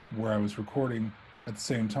where I was recording at the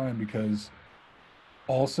same time, because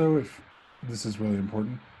also, if this is really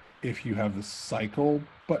important, if you have the cycle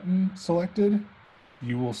button selected,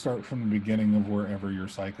 you will start from the beginning of wherever your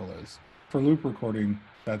cycle is. For loop recording,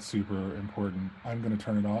 that's super important. I'm going to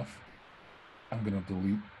turn it off. I'm going to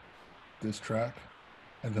delete this track,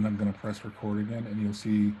 and then I'm going to press record again, and you'll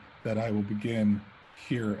see that I will begin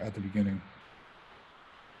here at the beginning.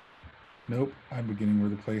 Nope, I'm beginning where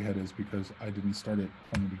the playhead is because I didn't start it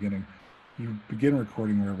from the beginning. You begin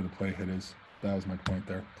recording wherever the playhead is. That was my point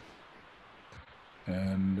there.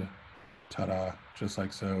 And ta-da, just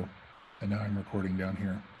like so. And now I'm recording down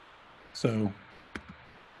here. So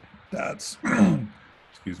that's,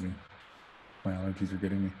 excuse me, my allergies are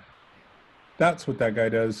getting me. That's what that guy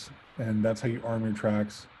does, and that's how you arm your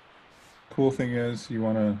tracks. Cool thing is, you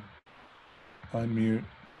want to unmute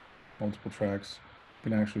multiple tracks.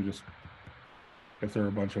 You can actually just, if there are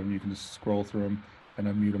a bunch of them, you can just scroll through them and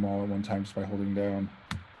unmute them all at one time just by holding down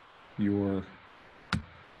your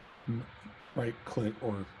right click,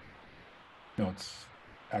 or no, it's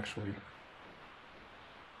actually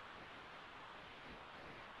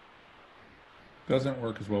doesn't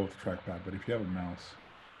work as well with the trackpad, but if you have a mouse,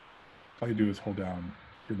 all you do is hold down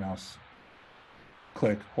your mouse,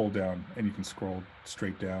 click, hold down, and you can scroll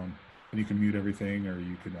straight down, and you can mute everything, or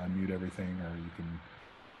you can unmute everything, or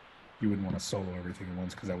you wouldn't want to solo everything at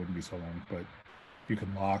once because that wouldn't be so long, but you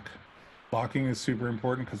can lock. Locking is super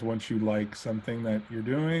important because once you like something that you're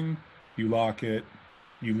doing, you lock it,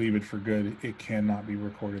 you leave it for good. It cannot be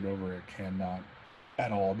recorded over. It cannot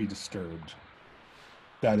at all be disturbed.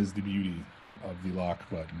 That is the beauty of the lock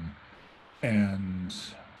button. And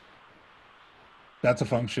that's a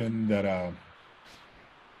function that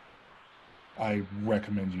I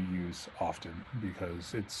recommend you use often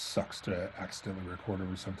because it sucks to accidentally record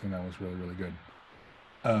over something that was really, really good.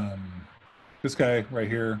 This guy right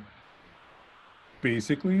here,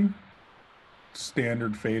 basically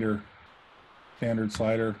standard fader, standard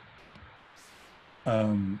slider.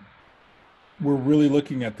 We're really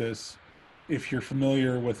looking at this. If you're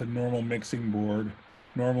familiar with a normal mixing board,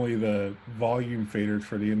 normally the volume faders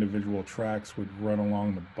for the individual tracks would run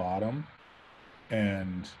along the bottom,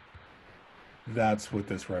 and that's what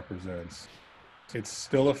this represents. It's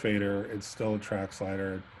still a fader, it's still a track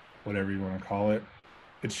slider, whatever you want to call it.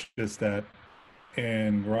 It's just that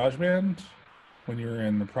in GarageBand, when you're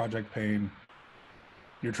in the project pane,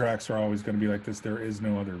 your tracks are always going to be like this. There is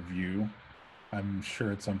no other view. I'm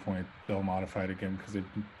sure at some point they'll modify it again because they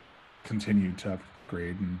continue to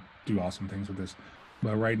upgrade and do awesome things with this.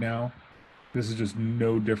 But right now, this is just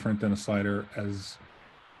no different than a slider, as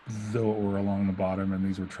though it were along the bottom, and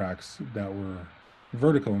these were tracks that were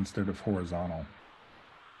vertical instead of horizontal.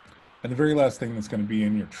 And the very last thing that's going to be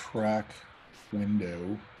in your track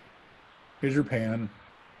window is your pan,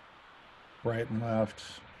 right and left.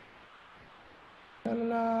 La la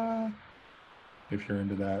la. If you're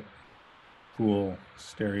into that cool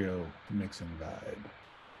stereo mixing vibe.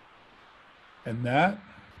 And that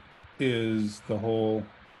is the whole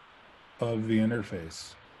of the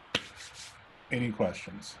interface. Any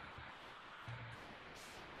questions?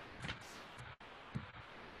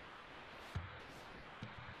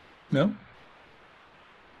 No?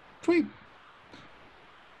 Sweet.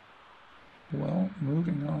 Well,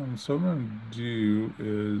 moving on. So what I'm going to do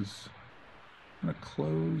is I'm going to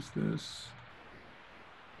close this.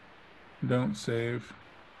 Don't save.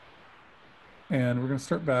 And we're going to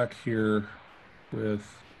start back here with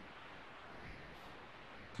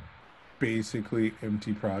basically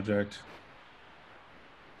empty project.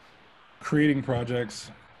 Creating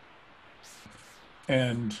projects.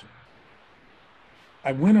 And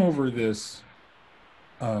I went over this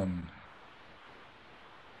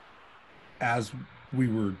as we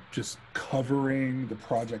were just covering the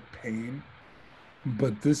project pane.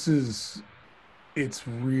 But it's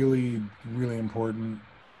really, really important.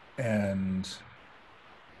 And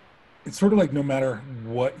it's sort of like no matter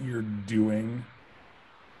what you're doing,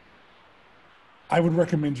 I would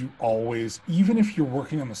recommend you always, even if you're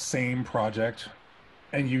working on the same project,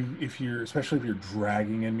 and especially if you're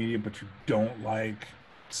dragging in media, but you don't like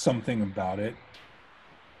something about it,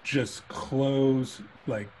 just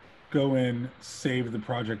go in, save the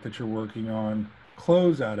project that you're working on,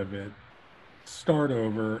 close out of it, start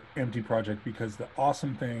over, empty project, because the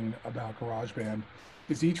awesome thing about GarageBand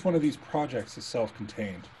is each one of these projects is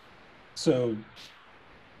self-contained. So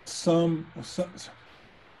some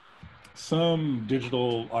some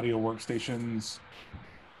digital audio workstations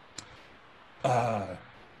uh,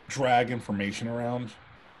 drag information around,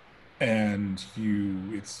 and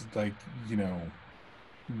it's like,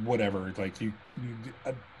 whatever. Like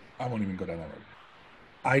I won't even go down that road.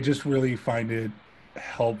 I just really find it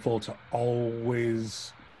helpful to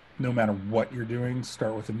always, no matter what you're doing,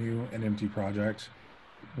 start with a new and empty project,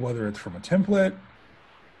 whether it's from a template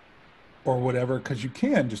or whatever, because you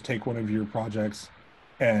can just take one of your projects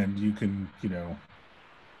and you can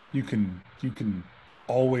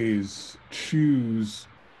always choose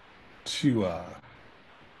to at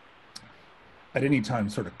any time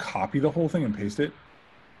sort of copy the whole thing and paste it.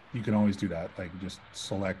 You can always do that. Like just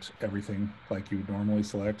select everything like you would normally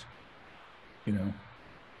select, you know,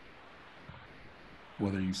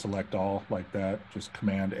 whether you select all like that, just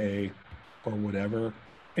Command A or whatever,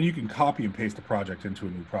 and you can copy and paste the project into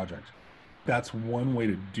a new project. That's one way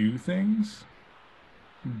to do things,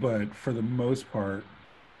 but for the most part,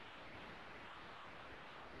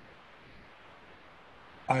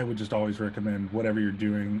 I would just always recommend whatever you're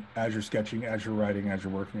doing, as you're sketching, as you're writing, as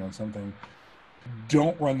you're working on something,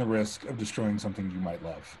 don't run the risk of destroying something you might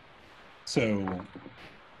love. So,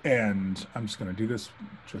 and I'm just going to do this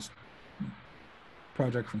just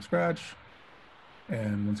project from scratch.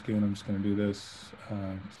 And once again, I'm just going to do this.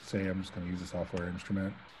 Say I'm just going to use a software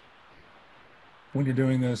instrument. When you're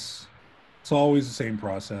doing this, it's always the same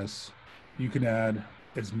process. You can add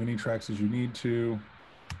as many tracks as you need to.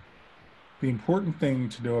 The important thing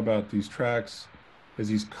to know about these tracks is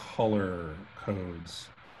these color codes.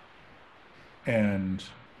 And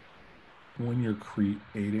when you're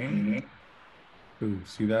creating, ooh,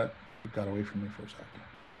 see that? It got away from me for a second.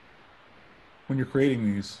 When you're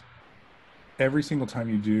creating these, every single time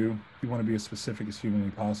you want to be as specific as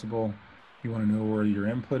humanly possible. You want to know where your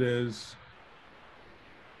input is.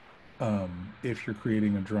 If you're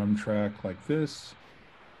creating a drum track like this,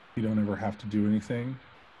 you don't ever have to do anything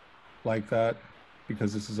like that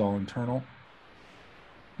because this is all internal.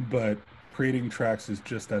 But creating tracks is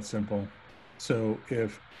just that simple. So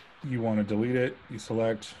if you want to delete it, you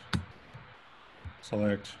select,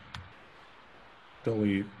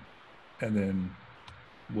 delete, and then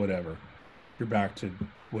whatever. You're back to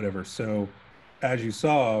whatever. So as you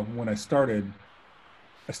saw, when I started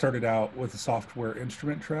out with a software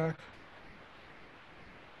instrument track,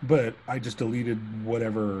 but I just deleted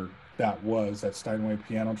whatever that was, that Steinway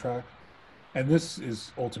piano track. And this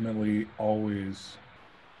is ultimately always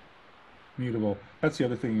mutable. That's the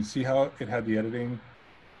other thing. You see how it had the editing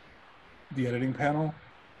panel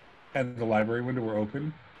and the library window were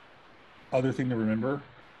open? Other thing to remember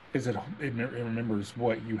is that it remembers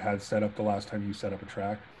what you had set up the last time you set up a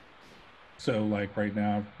track. So like right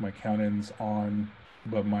now, my count in's on,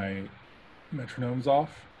 but my metronome's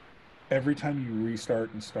off. Every time you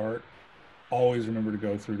restart and start, always remember to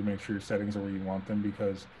go through to make sure your settings are where you want them,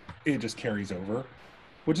 because it just carries over.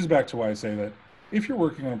 Which is back to why I say that if you're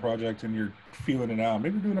working on a project and you're feeling it out,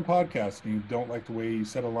 maybe you're doing a podcast and you don't like the way you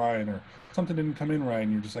set a line, or something didn't come in right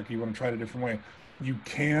and you're just like, you want to try it a different way, you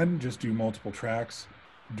can just do multiple tracks,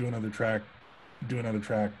 do another track, do another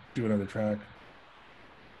track, do another track.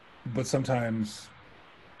 But sometimes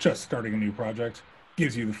just starting a new project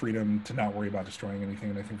gives you the freedom to not worry about destroying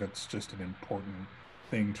anything, and I think that's just an important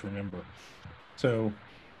thing to remember. So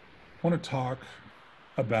I want to talk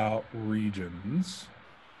about regions,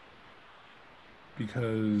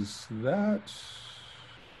 because let's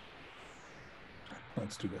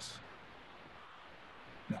do this.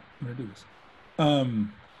 No, I'm going to do this.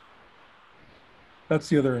 That's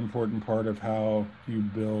the other important part of how you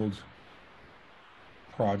build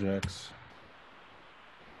projects,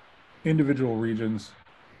 individual regions.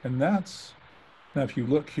 And that's, now if you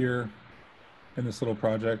look here in this little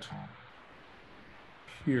project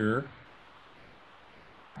here,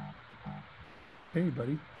 hey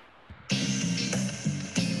buddy.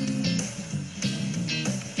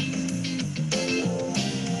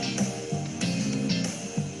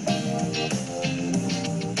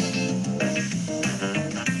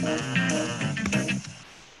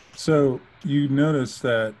 So you notice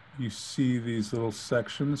that you see these little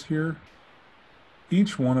sections here.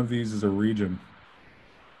 Each one of these is a region.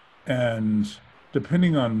 And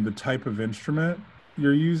depending on the type of instrument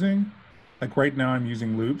you're using, like right now I'm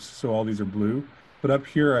using loops, so all these are blue. But up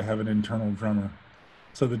here I have an internal drummer.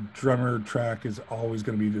 So the drummer track is always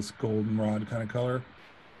going to be this goldenrod kind of color.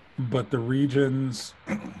 But the regions,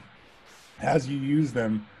 as you use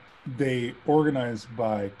them, they organize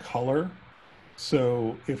by color.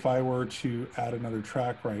 So if I were to add another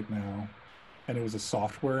track right now, and it was a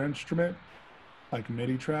software instrument, like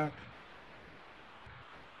MIDI track,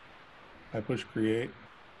 I push create,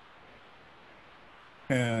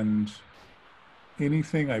 and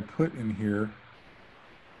anything I put in here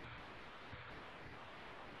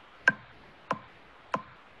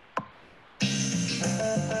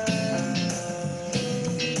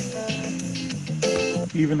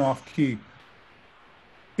even off key,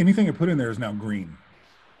 anything I put in there is now green,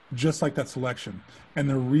 just like that selection. And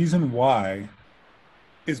the reason why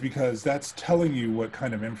is because that's telling you what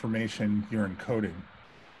kind of information you're encoding.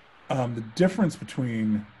 The difference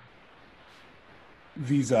between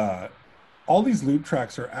these, all these loop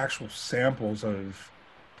tracks are actual samples of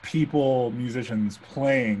people, musicians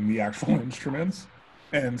playing the actual instruments.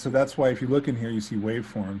 And so that's why if you look in here, you see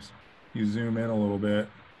waveforms. You zoom in a little bit,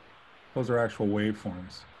 those are actual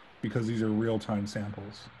waveforms because these are real-time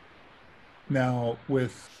samples. Now,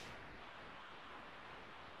 with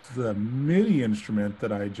the MIDI instrument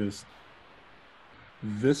that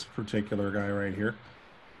this particular guy right here,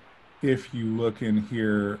 if you look in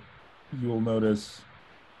here, you'll notice,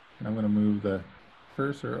 and I'm going to move the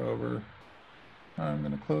cursor over. I'm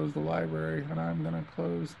going to close the library and I'm going to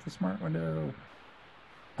close the smart window.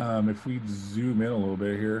 If we zoom in a little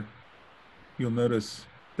bit here, you'll notice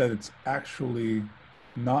that it's actually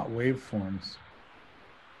not waveforms,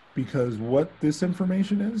 because what this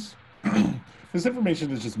information is, this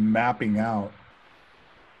information is just mapping out.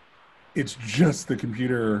 It's just the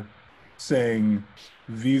computer saying,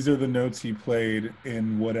 these are the notes he played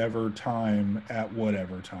in whatever time at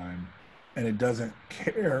whatever time. And it doesn't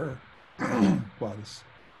care. Wow,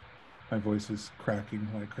 my voice is cracking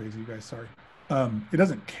like crazy, you guys, sorry. It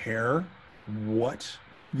doesn't care what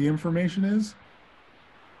the information is.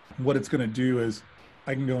 What it's going to do is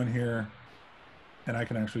I can go in here and I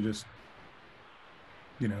can actually just,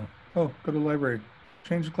 oh, go to the library,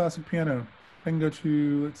 change the classic piano. I can go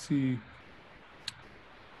to, let's see,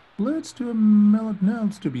 let's do a melody. No,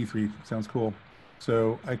 let's do B3. Sounds cool.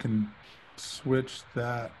 So I can switch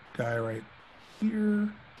that guy right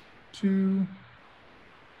here to,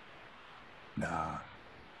 nah,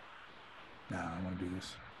 I want to do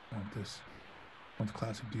this. I want this. I want the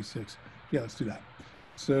classic D6. Yeah, let's do that.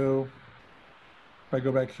 So if I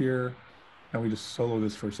go back here and we just solo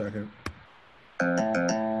this for a second,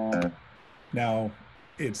 now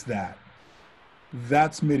it's that.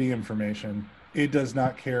 That's MIDI information. It does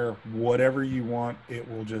not care whatever you want. It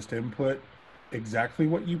will just input exactly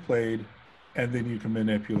what you played, and then you can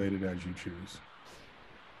manipulate it as you choose.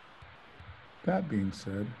 That being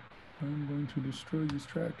said, I'm going to destroy this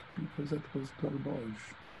track because that was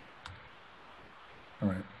garbage. All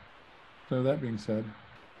right. So that being said,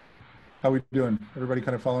 how we doing? Everybody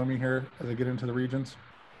kind of following me here as I get into the regions?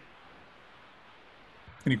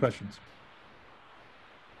 Any questions?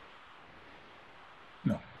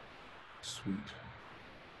 No. Sweet.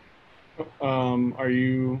 Are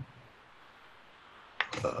you?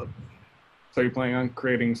 So you're planning on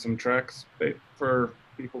creating some tracks for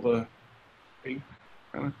people to see,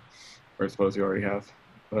 kind of? Or I suppose you already have,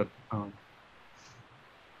 but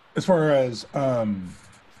as far as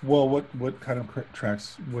well, what kind of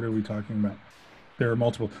tracks? What are we talking about? There are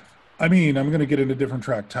multiple. I mean, I'm going to get into different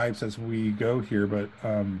track types as we go here, but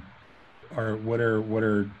I'm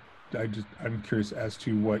curious as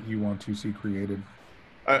to what you want to see created.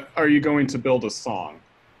 are you going to build a song?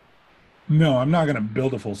 No, I'm not going to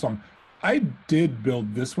build a full song. I did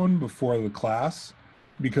build this one before the class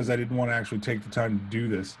because I didn't want to actually take the time to do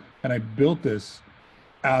this, and I built this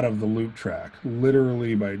out of the loop track,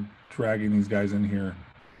 literally by dragging these guys in here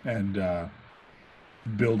and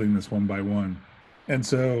building this one by one. And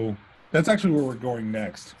so that's actually where we're going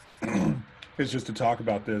next, is just to talk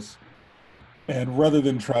about this. And rather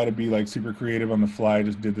than try to be like super creative on the fly, I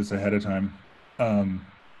just did this ahead of time.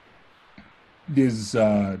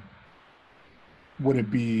 Would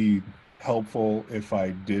it be helpful if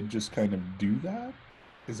I did just kind of do that?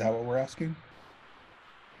 Is that what we're asking?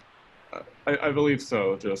 I believe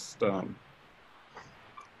so. Just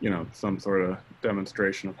some sort of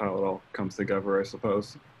demonstration of how it all comes together, I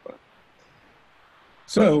suppose.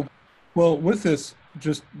 So, well, with this,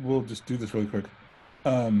 we'll just do this really quick.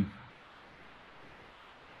 Um,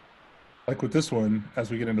 like with this one, as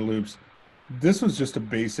we get into loops, this was just a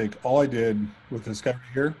basic. All I did with this guy right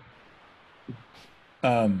here,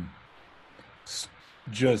 um,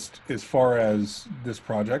 just as far as this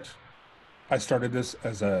project, I started this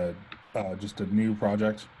as a just a new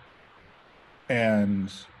project,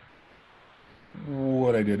 and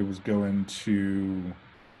what I did was go into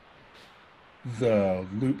the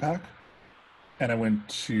loop pack, and I went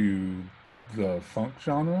to the funk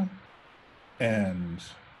genre, and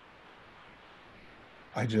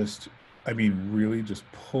I just, I mean, really just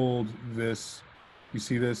pulled this. You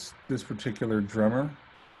see this? This particular drummer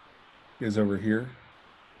is over here,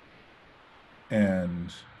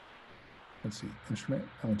 and let's see, instrument.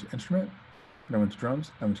 I went to instrument, and I went to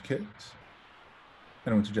drums. I went to kits,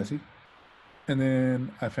 and I went to Jesse, and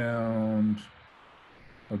then I found.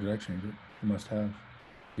 Oh, did I change it? I must have,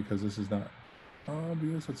 because this is not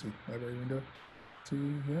obvious. Let's see, library window. See,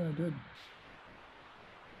 yeah, I did.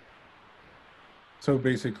 So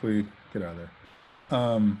basically, get out of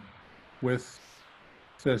there. With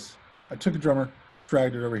this, I took a drummer,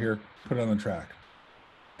 dragged it over here, put it on the track,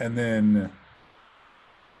 and then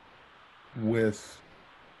with,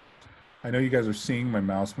 I know you guys are seeing my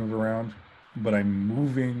mouse move around, but I'm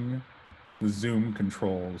moving the zoom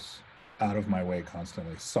controls out of my way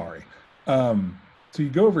constantly. Sorry. So you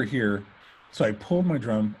go over here. So I pulled my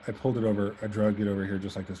drum, I pulled it over, I dragged it over here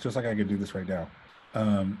just like this, just like I could do this right now.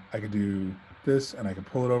 I could do this and I could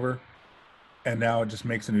pull it over, and now it just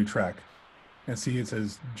makes a new track. And see, it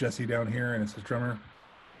says Jesse down here, and it says drummer,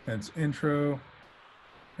 and it's intro.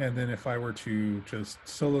 And then if I were to just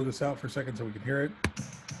solo this out for a second so we can hear it.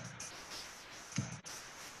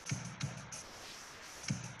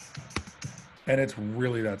 And it's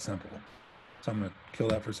really that simple. So I'm going to kill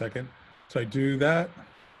that for a second. So I do that.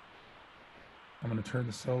 I'm going to turn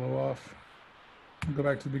the solo off. I'll go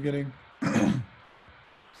back to the beginning.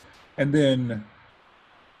 And then,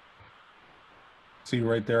 see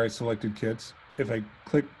right there, I selected kits. If I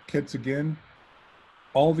click kits again,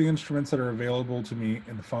 all the instruments that are available to me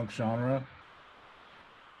in the funk genre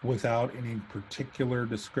without any particular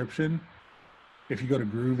description, if you go to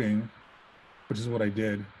grooving, which is what I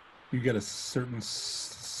did, you get a certain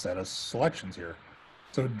set of selections here.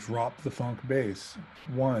 So drop the funk bass.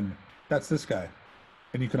 One, that's this guy.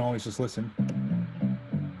 And you can always just listen.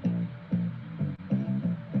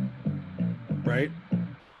 Right?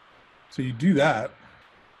 So you do that.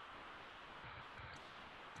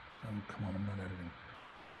 Oh, come on, I'm not editing.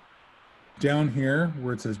 Down here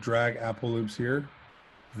where it says drag Apple loops here,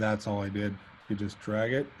 that's all I did. You just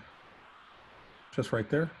drag it just right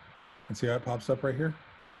there, and see how it pops up right here?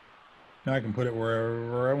 Now I can put it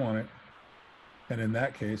wherever I want it. And in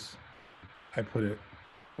that case, I put it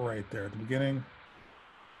right there at the beginning.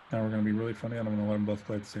 Now we're going to be really funny, and I'm going to let them both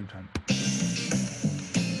play at the same time.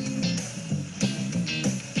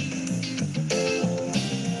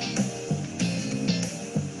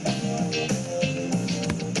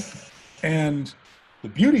 And the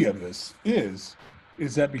beauty of this is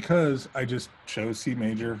that because I just chose C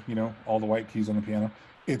major, you know, all the white keys on the piano,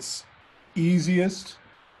 it's easiest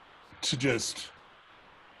to just,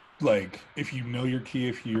 like, if you know your key,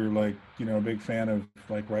 if you're like, you know, a big fan of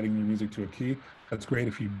like writing your music to a key, that's great.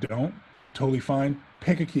 If you don't, totally fine.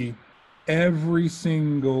 Pick a key. Every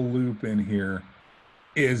single loop in here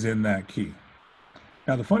is in that key.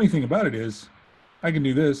 Now, the funny thing about it is I can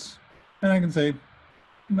do this and I can say,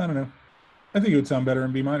 I don't know, I think it would sound better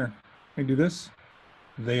in B minor. I can do this.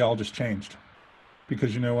 They all just changed.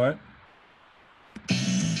 Because you know what?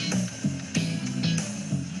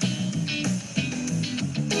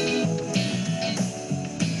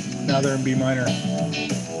 Now they're in B minor.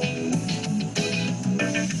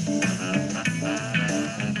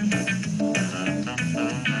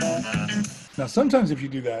 Now, sometimes if you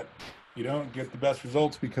do that, you don't get the best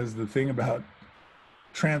results, because the thing about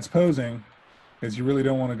transposing is you really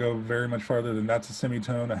don't want to go very much farther than that's a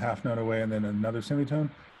semitone, a half note away, and then another semitone.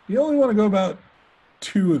 You only want to go about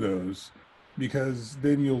 2 of those, because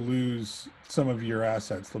then you'll lose some of your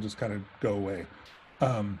assets. They'll just kind of go away.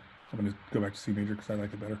 I'm going to go back to C major because I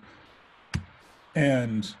like it better.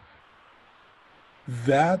 And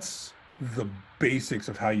that's the basics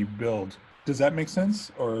of how you build. Does that make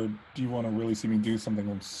sense? Or do you want to really see me do something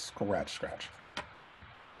from scratch?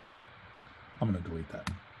 I'm going to delete that.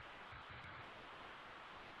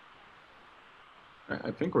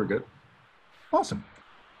 I think we're good. Awesome.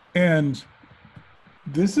 And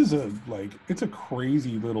this is a, like, it's a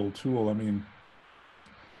crazy little tool. I mean,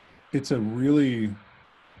 it's a really,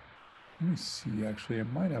 let me see, actually, I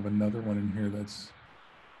might have another one in here that's,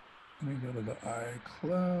 let me go to the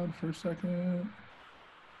iCloud for a second.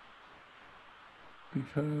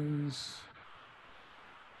 because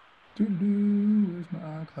where's my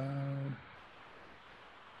iCloud?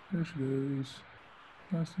 There she goes.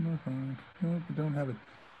 Lost in my phone. Nope, I don't have it.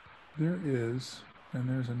 There is, and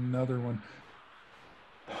there's another one.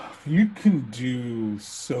 You can do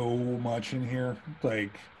so much in here.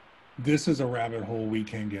 Like, this is a rabbit hole we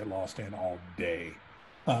can get lost in all day.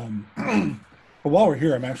 But while we're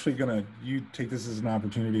here, I'm actually gonna you take this as an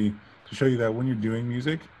opportunity to show you that when you're doing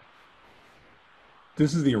music,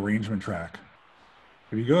 this is the arrangement track.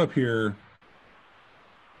 If you go up here,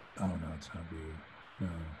 oh no, it's not view. No,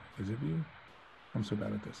 is it view? I'm so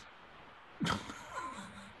bad at this.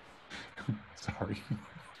 Sorry.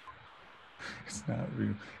 It's not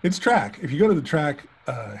view. It's track. If you go to the track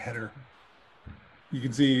header, you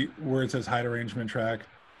can see where it says hide arrangement track.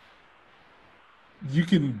 You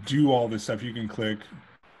can do all this stuff. You can click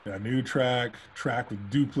a new track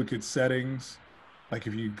with duplicate settings. Like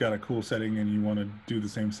if you've got a cool setting and you want to do the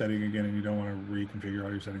same setting again and you don't want to reconfigure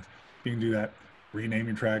all your settings, you can do that. Rename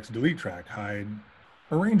your tracks, delete track, hide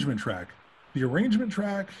arrangement track. The arrangement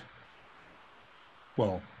track,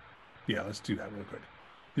 well, yeah, let's do that real quick.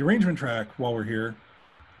 The arrangement track, while we're here,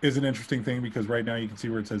 is an interesting thing because right now you can see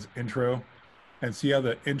where it says intro and see how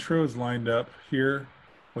the intro is lined up here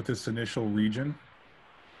with this initial region.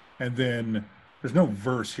 And then there's no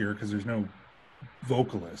verse here because there's no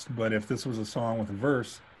vocalist. But if this was a song with a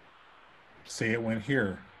verse, say it went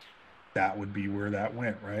here, that would be where that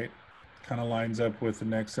went, right? Kind of lines up with the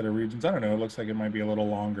next set of regions. I don't know, it looks like it might be a little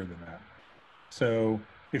longer than that. So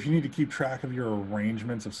if you need to keep track of your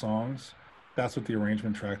arrangements of songs, that's what the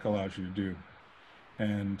arrangement track allows you to do.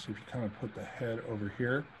 And if you kind of put the head over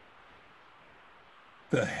here,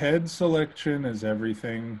 the head selection is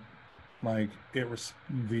everything. Like the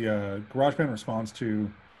GarageBand responds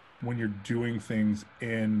to when you're doing things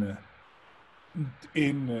in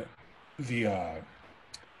the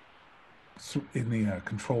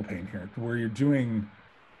control pane here, where you're doing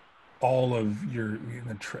all of your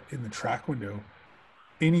in the track window.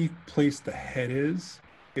 Any place the head is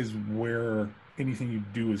where anything you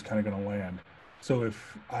do is kind of going to land. So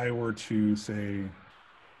if I were to say,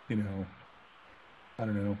 you know, I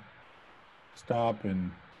don't know, stop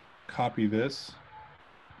and copy this,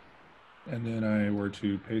 and then I were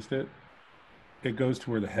to paste it, it goes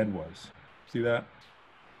to where the head was. See that?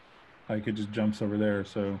 Like it just jumps over there.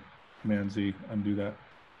 So Command Z, undo that.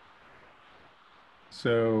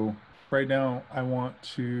 So right now I want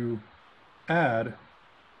to add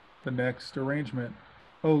the next arrangement.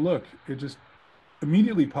 Oh, look, it just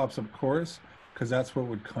immediately pops up chorus because that's what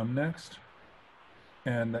would come next.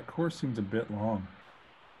 And that chorus seems a bit long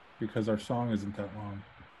because our song isn't that long.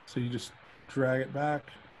 So you just drag it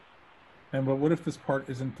back. And but what if this part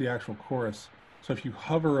isn't the actual chorus? So if you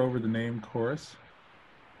hover over the name chorus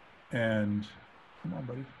and, come on,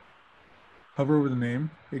 buddy, hover over the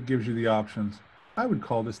name, it gives you the options. I would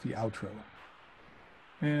call this the outro.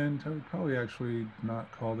 And I would probably actually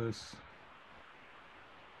not call this,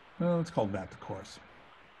 well, let's call that the chorus.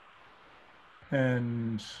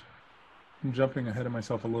 And I'm jumping ahead of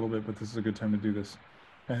myself a little bit, but this is a good time to do this.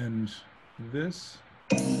 And this.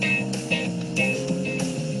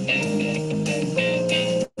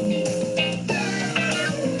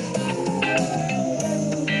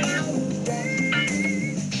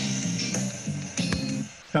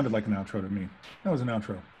 Sounded like an outro to me. That was an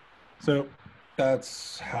outro. So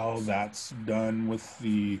that's how that's done with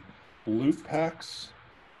the loop packs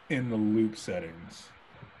in the loop settings.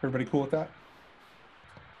 Everybody cool with that?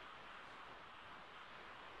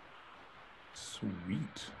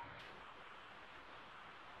 Sweet.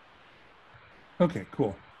 Okay,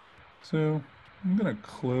 cool. So I'm gonna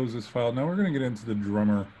close this file. Now we're gonna get into the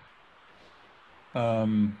drummer.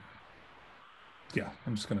 Yeah,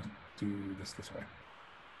 I'm just gonna do this way.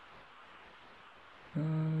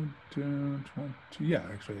 Don't want to, yeah,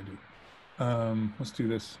 actually I do. Let's do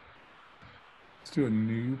this. Let's do a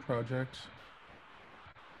new project.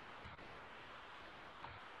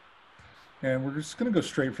 And we're just gonna go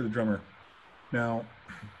straight for the drummer. Now,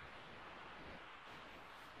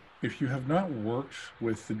 if you have not worked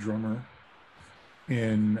with the drummer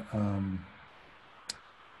in,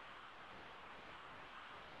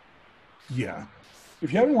 yeah,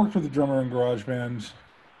 if you haven't worked with the drummer in GarageBand,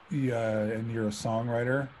 and you're a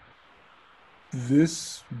songwriter,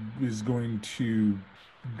 this is going to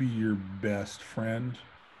be your best friend.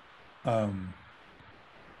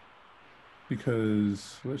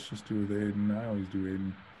 Because let's just do with Aiden. I always do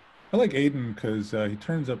Aiden. I like Aiden because he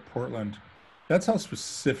turns up Portland. That's how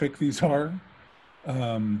specific these are.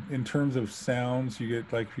 In terms of sounds, you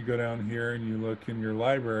get, like, if you go down here and you look in your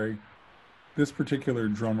library, this particular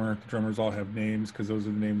drummer, the drummers all have names because those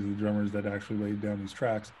are the names of the drummers that actually laid down these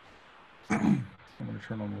tracks. I'm going to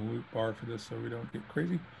turn on the loop bar for this so we don't get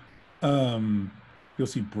crazy. You'll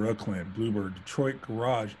see Brooklyn, Bluebird, Detroit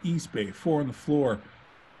Garage, East Bay, Four on the Floor.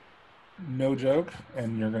 No joke,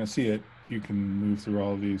 and you're going to see it. You can move through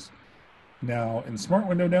all of these. Now, in Smart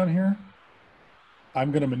Window down here,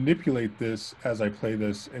 I'm going to manipulate this as I play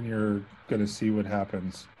this, and you're going to see what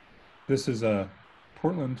happens. This is a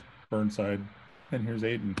Portland, Burnside, and here's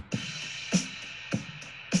Aiden.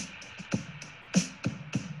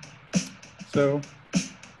 So, I'm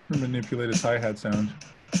going to manipulate his hi-hat sound.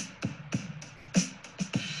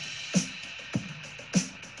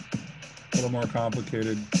 A little more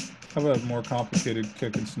complicated. How about a more complicated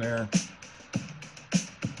kick and snare?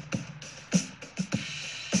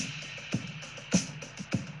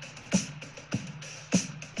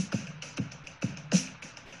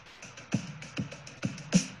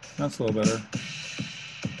 That's a little better.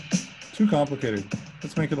 Too complicated.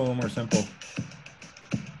 Let's make it a little more simple.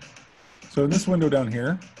 So in this window down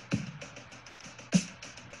here,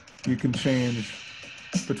 you can change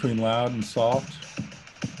between loud and soft,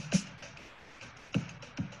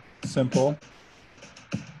 simple,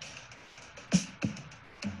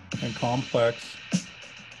 and complex.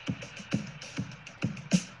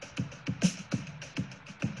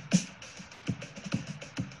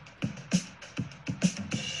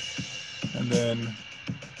 And then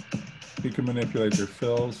you can manipulate your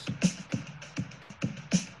fills.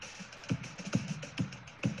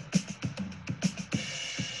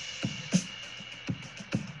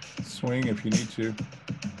 Swing if you need to.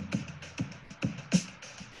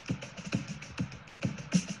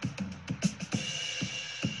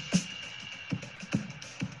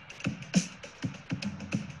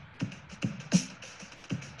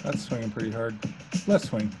 That's swinging pretty hard. Less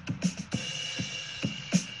swing.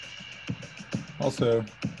 Also,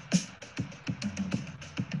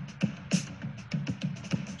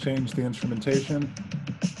 change the instrumentation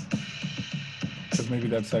because maybe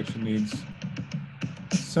that section needs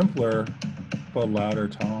simpler but louder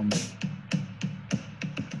toms.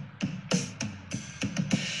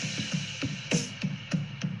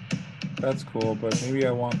 That's cool, but maybe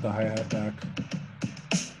I want the hi-hat back.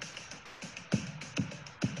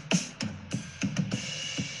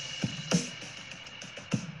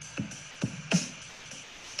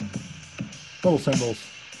 Little cymbals.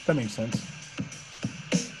 That makes sense.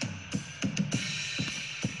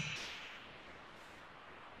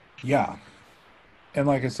 Yeah. And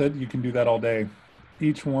like I said, you can do that all day.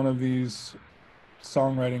 Each one of these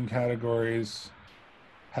songwriting categories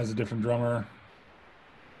has a different drummer,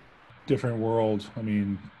 different world. I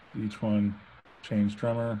mean, each one changed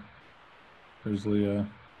drummer. There's Leah.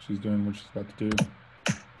 She's doing what she's about to do.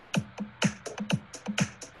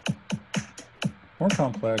 More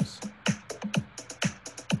complex.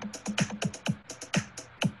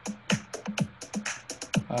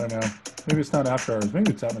 I don't know. Maybe it's not after hours.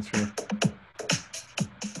 Maybe it's atmosphere.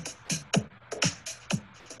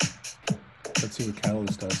 Let's see what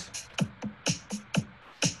Catalyst does.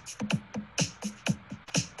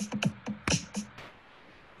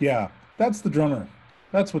 Yeah, that's the drummer.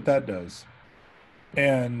 That's what that does.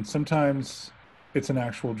 And sometimes it's an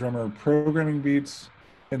actual drummer programming beats.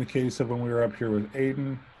 In the case of when we were up here with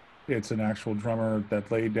Aiden, it's an actual drummer that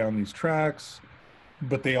laid down these tracks,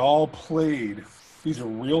 but they all played. These are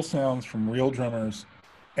real sounds from real drummers,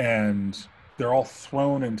 and they're all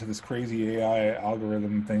thrown into this crazy AI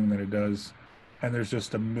algorithm thing that it does. And there's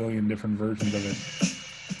just a million different versions of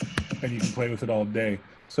it, and you can play with it all day.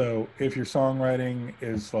 So if your songwriting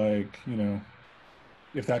is like, you know,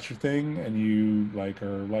 if that's your thing and you like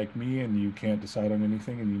are like me and you can't decide on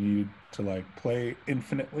anything and you need to like play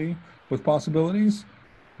infinitely with possibilities,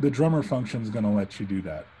 the drummer function is going to let you do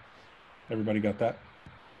that. Everybody got that?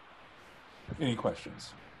 Any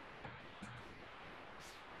questions?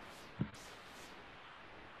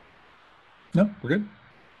 No, we're good.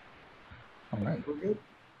 All right. We're good.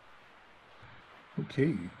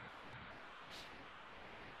 Okay.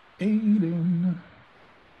 Aiden.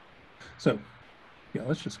 So, yeah,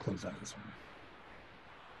 let's just close out this one.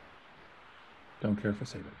 Don't care if I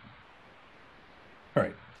save it. All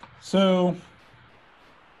right. So,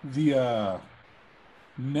 the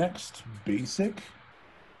next basic.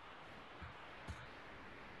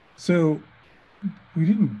 So, we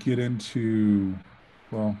didn't get into,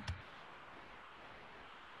 well,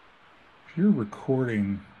 if you're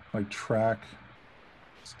recording like track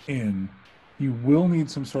in, you will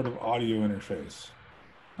need some sort of audio interface.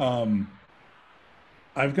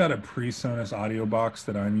 I've got a PreSonus audio box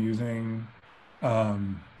that I'm using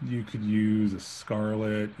You could use a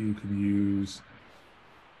Scarlett. You can use,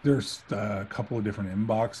 there's a couple of different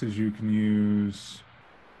inboxes you can use,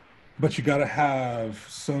 but you got to have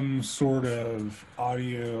some sort of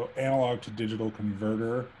audio analog to digital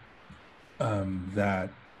converter that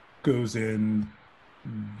goes in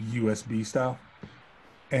USB style.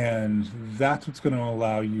 And that's what's going to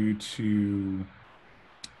allow you to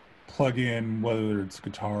plug in, whether it's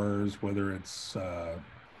guitars, whether it's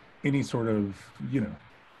any sort of, you know,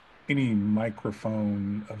 any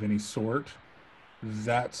microphone of any sort.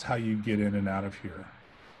 That's how you get in and out of here.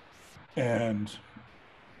 And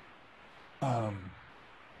um,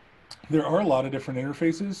 there are a lot of different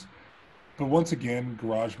interfaces, but once again,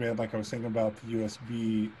 GarageBand, like I was saying about the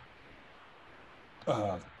USB,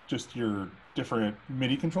 uh, just your different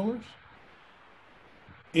MIDI controllers,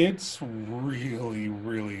 it's really,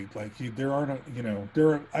 really like there aren't, you know, there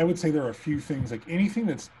are, I would say there are a few things like anything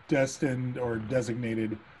that's destined or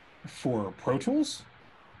designated for Pro Tools,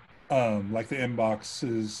 like the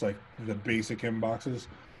inboxes, like the basic inboxes.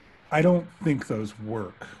 I don't think those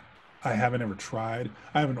work. I haven't ever tried.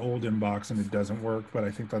 I have an old inbox and it doesn't work, but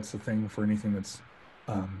I think that's the thing for anything that's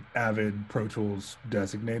Avid Pro Tools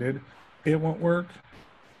designated. It won't work.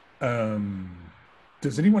 Um,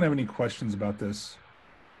 does anyone have any questions about this?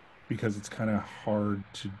 Because it's kind of hard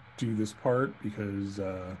to do this part because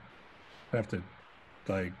I have to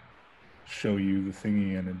like show you the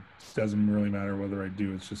thingy and it doesn't really matter whether I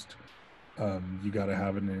do. It's just you got to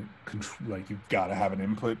have an control, like you've got to have an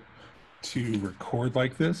input to record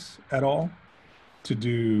like this at all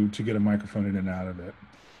to get a microphone in and out of it.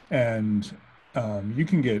 And you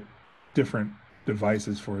can get different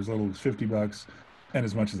devices for as little as $50 and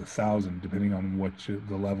as much as 1,000, depending on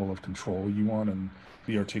the level of control you want and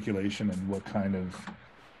the articulation and what kind of,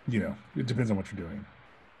 you know, it depends on what you're doing.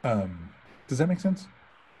 Um, does that make sense?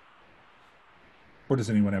 Or does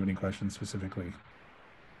anyone have any questions specifically?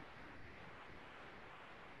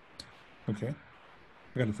 Okay,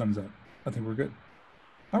 I got a thumbs up. I think we're good.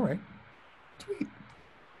 All right, sweet.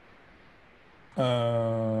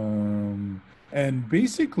 Um, and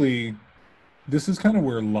basically, this is kind of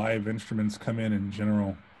where live instruments come in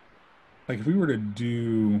general. Like if we were to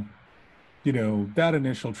do, you know, that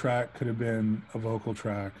initial track could have been a vocal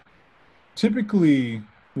track. Typically,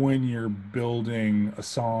 when you're building a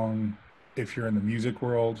song, if you're in the music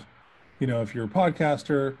world, you know, if you're a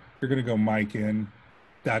podcaster, you're going to go mic in.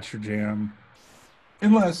 That's your jam.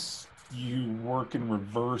 Unless you work in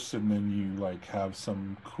reverse and then you like have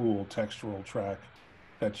some cool textural track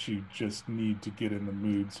that you just need to get in the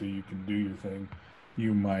mood so you can do your thing,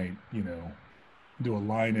 you might, you know, do a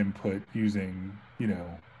line input using, you know,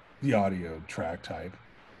 the audio track type.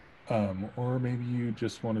 Or maybe you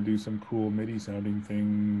just want to do some cool MIDI sounding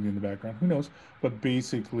thing in the background. Who knows? But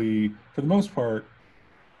basically, for the most part,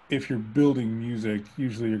 if you're building music,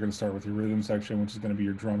 usually you're going to start with your rhythm section, which is going to be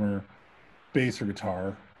your drummer, bass, or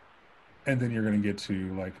guitar. And then you're going to get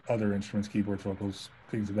to like other instruments, keyboards, vocals,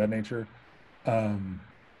 things of that nature. Um,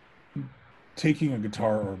 Taking a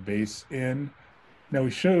guitar or bass in. Now,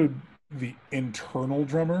 we showed the internal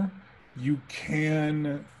drummer. You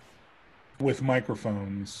can, with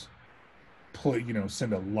microphones, play, you know,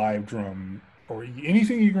 send a live drum or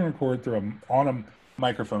anything you can record through on a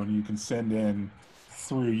microphone, you can send in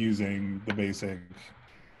through using the basic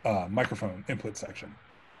microphone input section.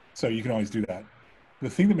 So you can always do that. The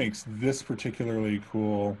thing that makes this particularly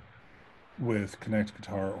cool with Connect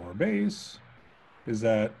Guitar or Bass is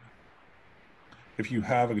that if you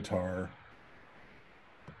have a guitar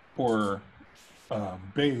or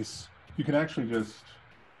bass, you can actually just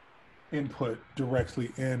input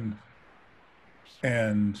directly in.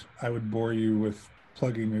 And I would bore you with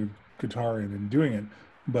plugging a guitar in and doing it,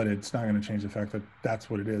 but it's not going to change the fact that that's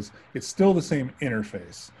what it is. It's still the same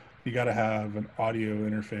interface. You got to have an audio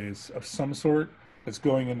interface of some sort that's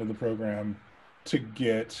going into the program to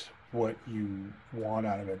get what you want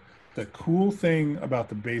out of it. The cool thing about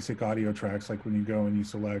the basic audio tracks, like when you go and you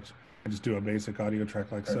select and just do a basic audio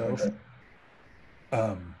track like so,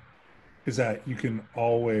 um, is that you can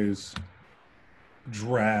always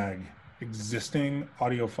drag existing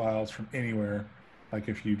audio files from anywhere. Like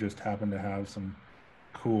if you just happen to have some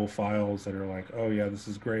cool files that are like, oh yeah, this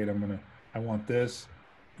is great. I want this.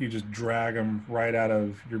 You just drag them right out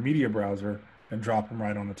of your media browser and drop them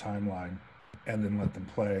right on the timeline and then let them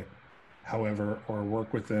play however, or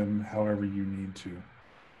work with them however you need to.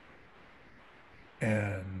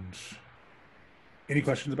 And any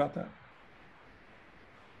questions about that?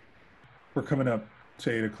 We're coming up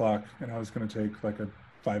to 8 o'clock and I was going to take like a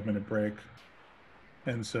 5-minute break.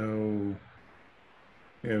 And so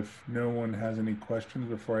if no one has any questions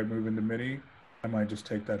before I move into MIDI, I might just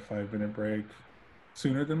take that 5 minute break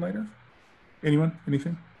sooner than later. Anyone?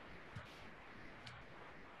 Anything?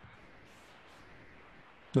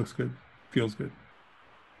 Looks good. Feels good.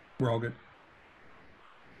 We're all good.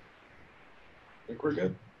 I think we're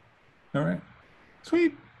good. All right.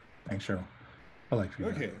 Sweet. Thanks, Cheryl. I like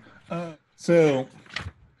feedback. Okay. So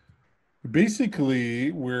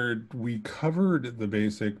basically, we covered the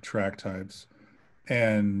basic track types,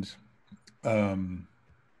 and um,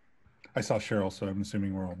 I saw Cheryl, so I'm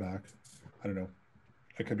assuming we're all back. I don't know.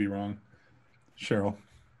 I could be wrong. Cheryl,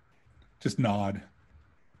 just nod.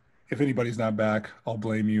 If anybody's not back, I'll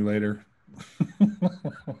blame you later.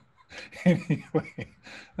 Anyway,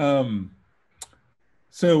 um,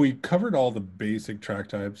 so we covered all the basic track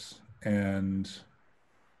types, and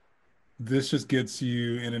this just gets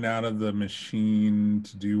you in and out of the machine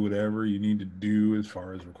to do whatever you need to do as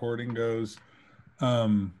far as recording goes.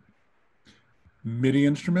 Um, MIDI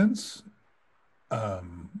instruments,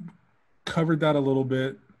 um, covered that a little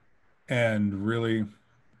bit, and really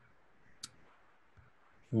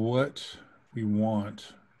what we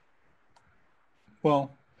want.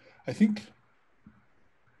 Well, I think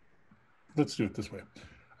let's do it this way.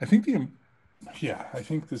 I think I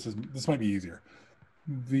think this might be easier.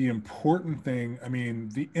 The important thing, I mean,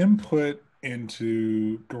 the input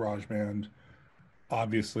into GarageBand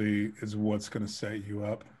obviously is what's going to set you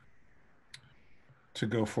up to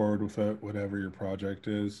go forward with it, whatever your project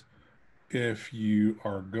is. If you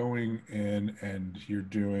are going in and you're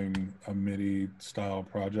doing a MIDI style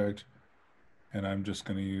project, and I'm just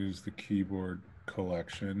going to use the keyboard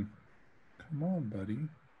collection. Come on, buddy.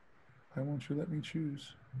 Why won't you let me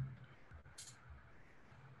choose?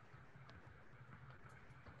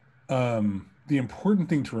 The important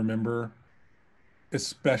thing to remember,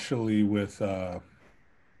 especially with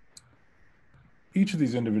each of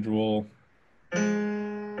these individual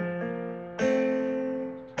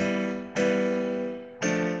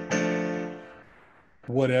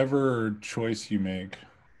whatever choice you make,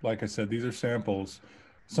 like I said, these are samples.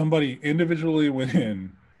 Somebody individually went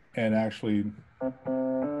in and actually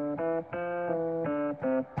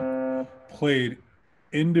played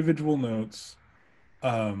individual notes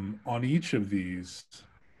on each of these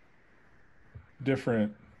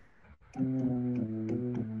different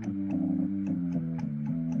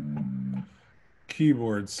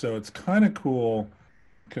keyboards. So it's kind of cool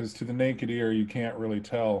because to the naked ear, you can't really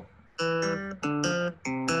tell.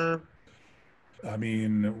 I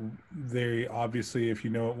mean, they obviously, if you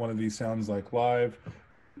know what one of these sounds like live,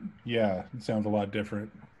 yeah, it sounds a lot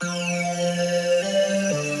different.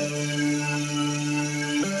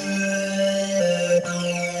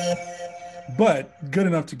 But good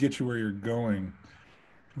enough to get you where you're going.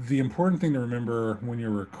 The important thing to remember when you're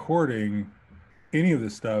recording any of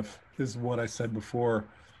this stuff is what I said before,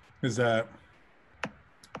 is that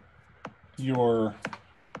your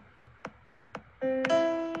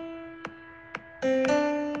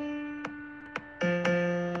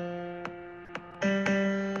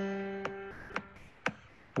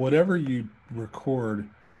whatever you record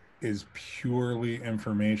is purely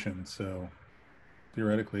information. So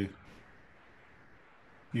theoretically,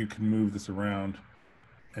 you can move this around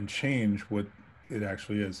and change what it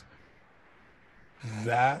actually is.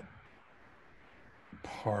 That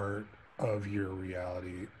part of your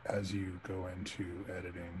reality as you go into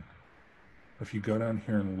editing. If you go down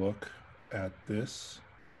here and look at this,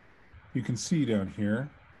 you can see down here,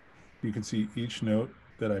 you can see each note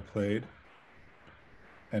that I played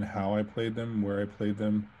and how I played them, where I played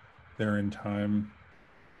them, they're in time,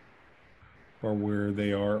 or where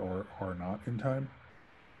they are or are not in time.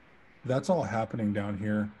 That's all happening down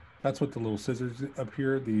here. That's what the little scissors up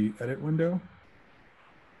here, the edit window.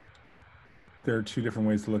 There are two different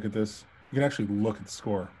ways to look at this. You can actually look at the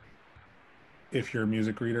score. If you're a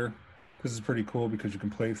music reader, this is pretty cool because you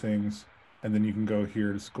can play things and then you can go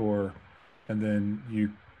here to score and then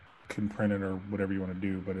you can print it or whatever you want to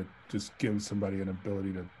do, but it just gives somebody an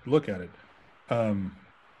ability to look at it.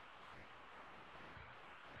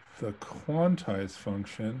 The quantize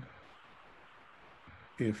function,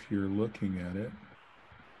 if you're looking at it,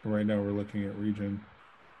 right now we're looking at region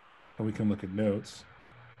and we can look at notes.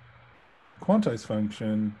 Quantize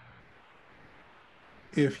function,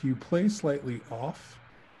 if you play slightly off,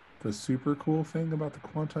 the super cool thing about the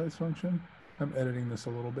quantize function, I'm editing this a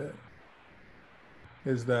little bit,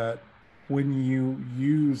 is that when you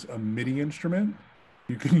use a MIDI instrument,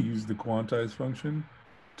 you can use the quantize function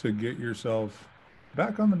to get yourself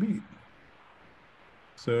back on the beat.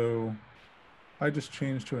 So I just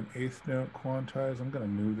changed to an eighth note quantize. I'm going to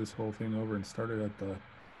move this whole thing over and start it at the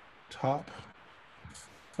top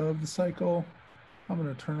of the cycle. I'm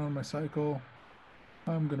going to turn on my cycle.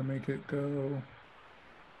 I'm gonna make it go.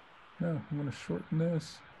 No, I'm gonna shorten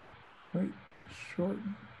this. Wait,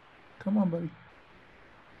 shorten. Come on, buddy.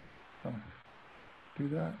 Oh, do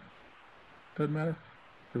that. Doesn't matter.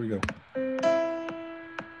 Here we go.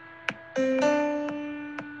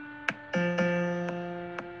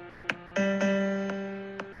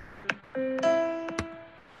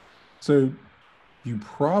 So you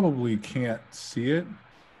probably can't see it,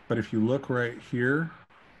 but if you look right here,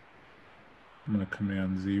 I'm going to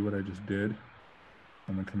Command Z what I just did.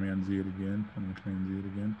 I'm going to Command Z it again. I'm going to Command Z it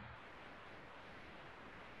again.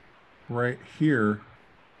 Right here,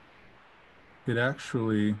 it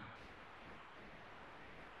actually,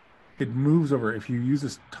 it moves over. If you use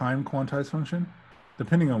this time quantize function,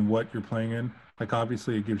 depending on what you're playing in, like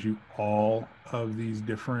obviously it gives you all of these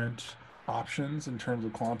different options in terms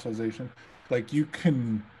of quantization. Like you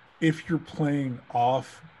can, if you're playing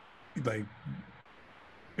off, like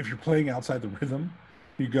if you're playing outside the rhythm,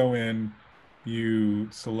 you go in, you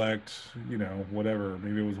select, whatever,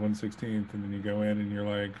 maybe it was 1/16th, and then you go in and you're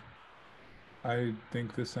like, I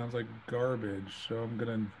think this sounds like garbage, so I'm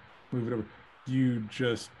gonna move it over. You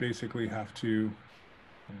just basically have to,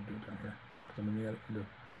 I'm gonna do it down here, because I'm in the edit window.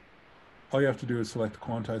 All you have to do is select the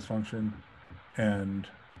quantize function and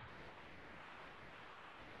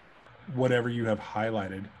whatever you have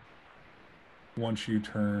highlighted, once you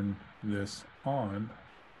turn this on,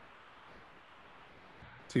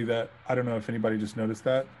 see that? I don't know if anybody just noticed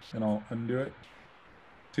that, and I'll undo it.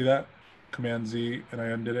 See that? Command Z, and I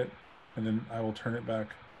undid it, and then I will turn it back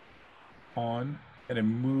on, and it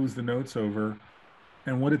moves the notes over.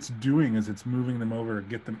 And what it's doing is it's moving them over to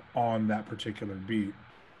get them on that particular beat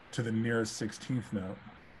to the nearest 16th note.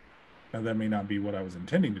 Now, that may not be what I was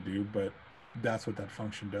intending to do, but that's what that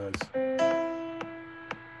function does.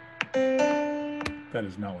 That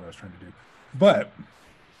is not what I was trying to do. But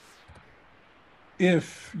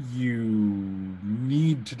if you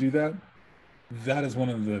need to do that, that is one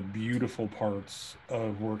of the beautiful parts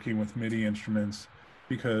of working with MIDI instruments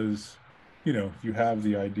because, you have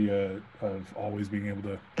the idea of always being able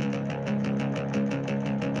to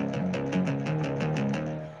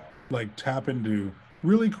like tap into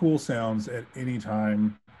really cool sounds at any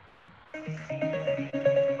time.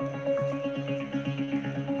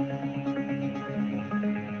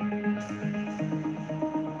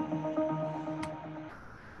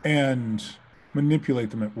 And manipulate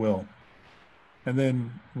them at will. And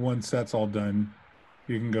then once that's all done,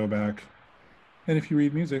 you can go back. And if you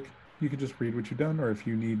read music, you can just read what you've done. Or if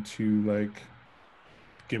you need to like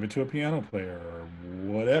give it to a piano player or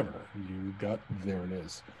whatever, you got there it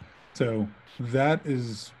is. So that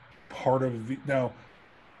is part of the now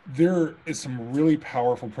there is some really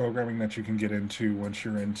powerful programming that you can get into once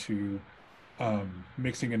you're into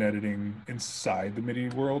mixing and editing inside the MIDI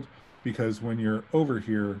world. Because when you're over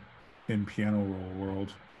here in piano roll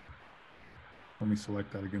world, let me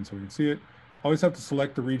select that again so we can see it. Always have to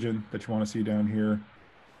select the region that you want to see down here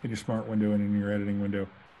in your smart window and in your editing window.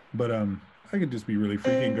 But I could just be really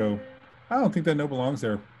freaky and go, I don't think that note belongs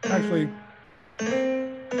there. Actually,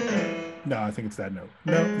 no, I think it's that note.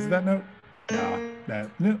 No, is it that note? Nah,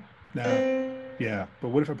 no, nah. Yeah, but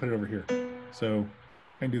what if I put it over here? So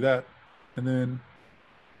I can do that. And then,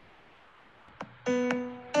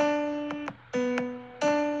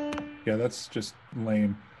 yeah, that's just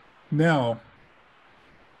lame. Now,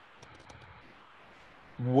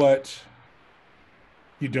 what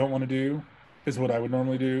you don't want to do is what I would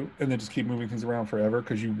normally do, and then just keep moving things around forever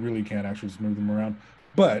because you really can't actually just move them around.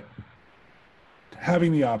 But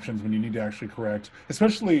having the options when you need to actually correct,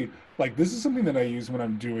 especially like this is something that I use when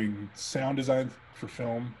I'm doing sound design for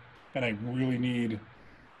film, and I really need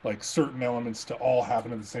like certain elements to all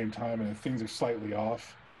happen at the same time, and if things are slightly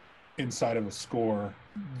off inside of a score,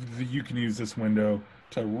 you can use this window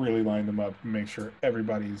to really line them up and make sure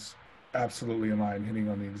everybody's absolutely in line, hitting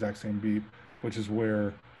on the exact same beat, which is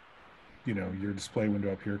where your display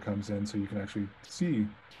window up here comes in so you can actually see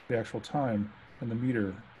the actual time and the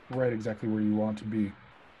meter right exactly where you want to be.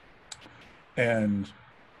 And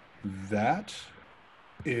that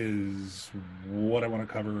is what I want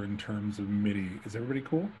to cover in terms of MIDI. Is everybody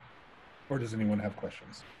cool? Or does anyone have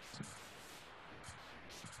questions?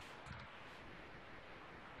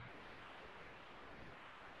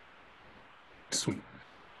 Sweet.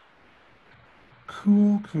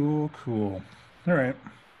 Cool, cool, cool. All right.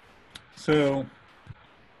 So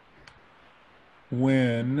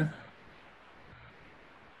when,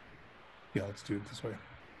 yeah, let's do it this way.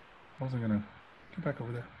 I wasn't going to get back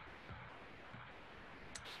over there.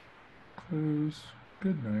 Close.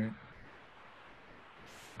 Good night.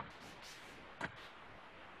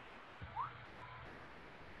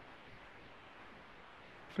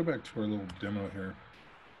 go back to our little demo here.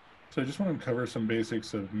 So I just want to cover some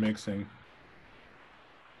basics of mixing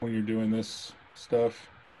when you're doing this stuff.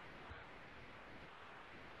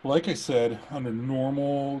 Like I said, under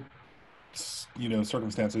normal,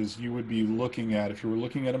 circumstances, you would be looking at, if you were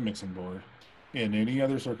looking at a mixing board in any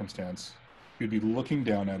other circumstance, you'd be looking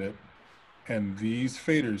down at it, and these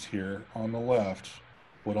faders here on the left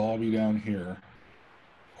would all be down here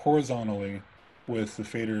horizontally with the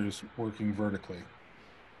faders working vertically.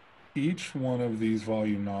 Each one of these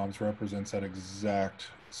volume knobs represents that exact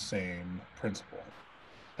same principle.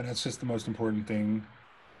 And that's just the most important thing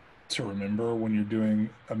to remember when you're doing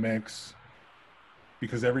a mix,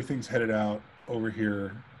 because everything's headed out over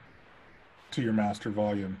here to your master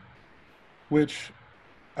volume, which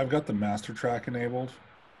I've got the master track enabled.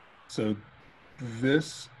 So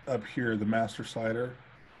this up here, the master slider,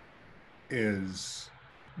 is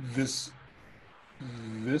this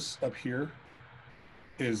up here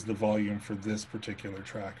is the volume for this particular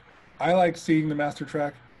track. I like seeing the master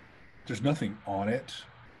track. There's nothing on it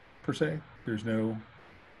per se. There's no,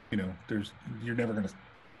 you're never gonna,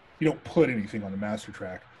 you don't put anything on the master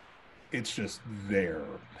track. It's just there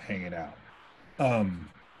hanging out.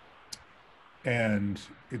 And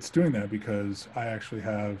it's doing that because I actually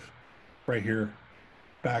have right here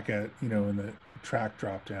back at, in the track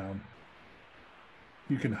drop down,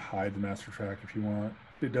 you can hide the master track if you want.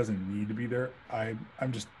 It doesn't need to be there.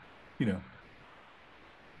 I'm just, I've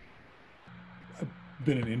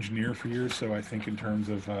been an engineer for years, so I think in terms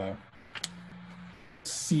of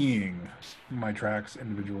seeing my tracks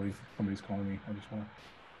individually. Somebody's calling me. I just want to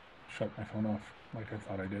shut my phone off like I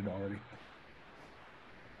thought I did already.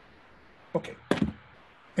 Okay.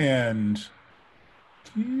 And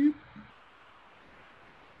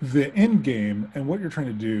the end game and what you're trying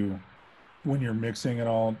to do when you're mixing it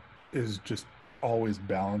all is just always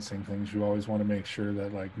balancing things. You always want to make sure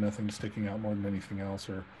that like nothing's sticking out more than anything else,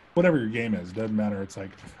 or whatever your game is. Doesn't matter. It's like,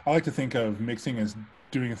 I like to think of mixing as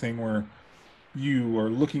doing a thing where you are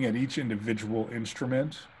looking at each individual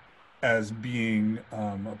instrument as being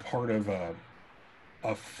a part of a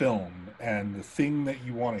film, and the thing that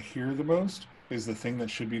you want to hear the most is the thing that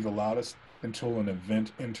should be the loudest until an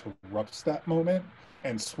event interrupts that moment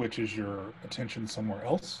and switches your attention somewhere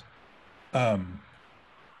else.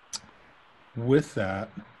 With that,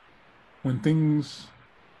 when things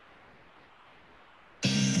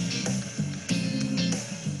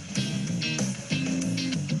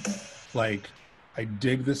like, I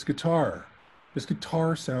dig this guitar. This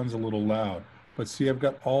guitar sounds a little loud, but see, I've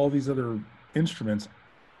got all these other instruments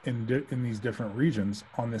in these different regions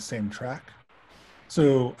on this same track.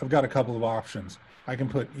 So I've got a couple of options. I can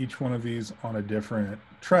put each one of these on a different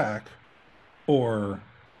track, or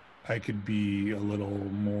I could be a little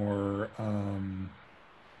more,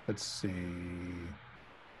 let's see.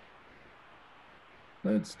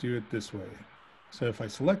 Let's do it this way. So if I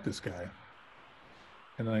select this guy,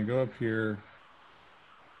 and then I go up here,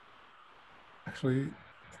 actually,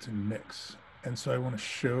 it's a mix. And so I want to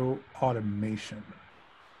show automation.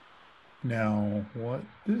 Now, what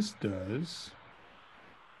this does,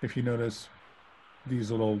 if you notice,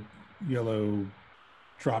 these little yellow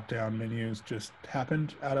drop-down menus just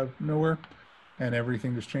happened out of nowhere, and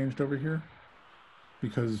everything just changed over here.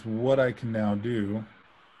 Because what I can now do,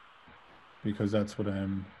 because that's what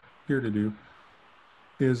I'm here to do,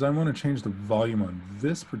 is I want to change the volume on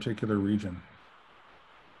this particular region.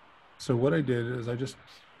 So what I did is I just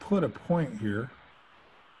put a point here,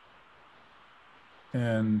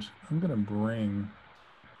 and I'm going to bring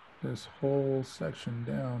this whole section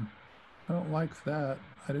down. I don't like that.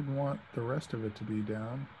 I didn't want the rest of it to be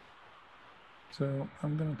down. So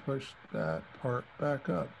I'm going to push that part back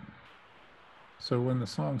up. So when the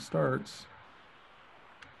song starts,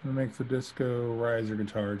 I'm going to make the disco riser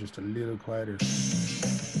guitar just a little quieter.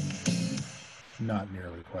 Not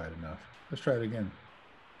nearly quiet enough. Let's try it again.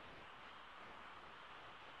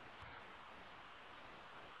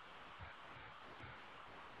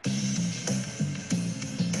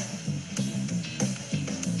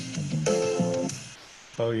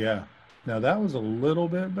 Oh yeah. Now that was a little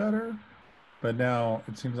bit better, but now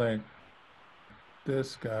it seems like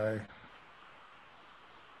this guy,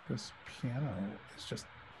 this piano is just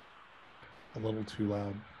a little too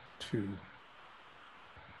loud too,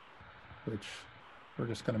 which we're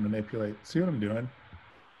just going to manipulate. See what I'm doing?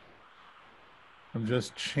 I'm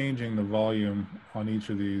just changing the volume on each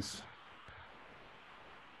of these.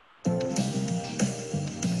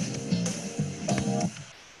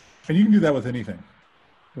 And you can do that with anything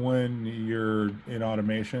when you're in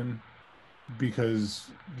automation,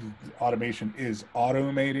 because automation is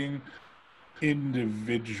automating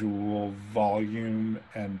individual volume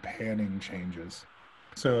and panning changes.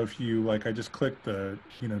 So if you like, I just clicked the,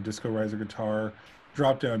 Disco Riser guitar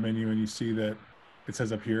drop down menu and you see that it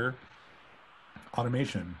says up here,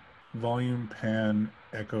 automation, volume, pan,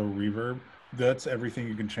 echo, reverb. That's everything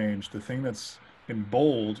you can change. The thing that's in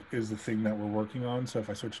bold is the thing that we're working on. So if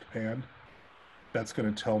I switch to pan, that's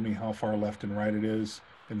going to tell me how far left and right it is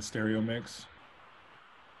in the stereo mix.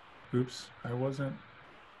 Oops, I was on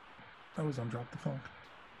drop the funk.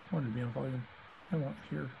 I wanted to be on volume. I want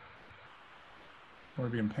here. I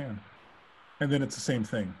want to be in pan. And then it's the same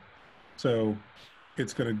thing. So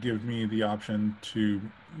it's going to give me the option to,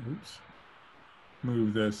 oops,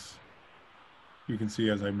 move this. You can see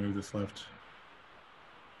as I move this left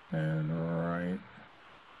and right,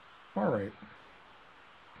 far right.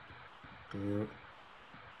 Good.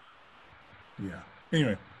 Yeah.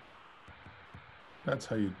 Anyway, that's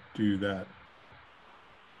how you do that.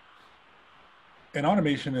 And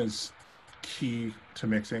automation is key to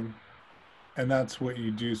mixing, and that's what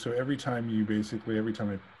you do. So every time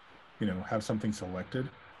I have something selected,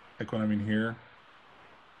 like when I'm in here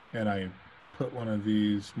and I put one of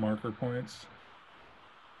these marker points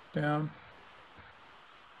down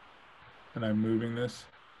and I'm moving this,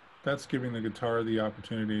 that's giving the guitar the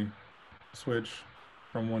opportunity to switch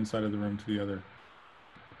from one side of the room to the other.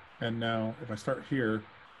 And now if I start here,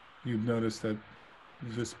 you'd notice that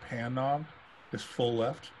this pan knob is full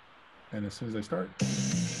left, and as soon as I start,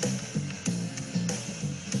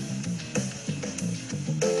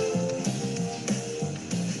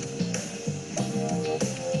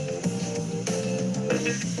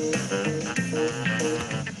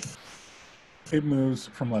 it moves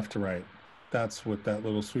from left to right. That's what that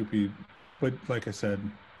little swoopy, but like I said,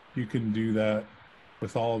 you can do that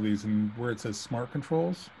with all of these. And where it says smart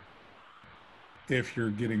controls, if you're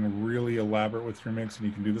getting really elaborate with your mix, and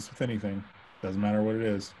you can do this with anything, doesn't matter what it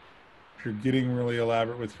is. If you're getting really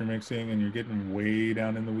elaborate with your mixing and you're getting way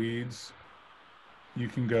down in the weeds, you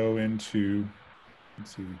can go into,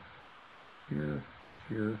 let's see, here,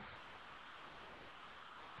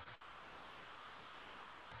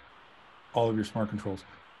 all of your smart controls.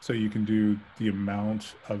 So you can do the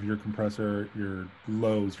amount of your compressor, your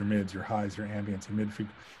lows, your mids, your highs, your ambience, your mid.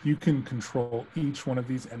 You can control each one of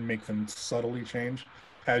these and make them subtly change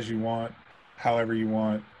as you want, however you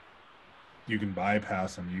want. You can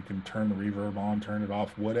bypass them. You can turn the reverb on, turn it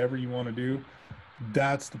off, whatever you want to do.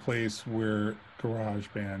 That's the place where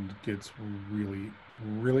GarageBand gets really,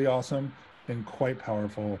 really awesome and quite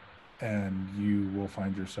powerful. And you will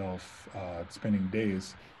find yourself spending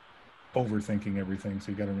days overthinking everything.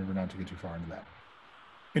 So you got to remember not to get too far into that.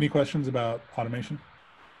 Any questions about automation?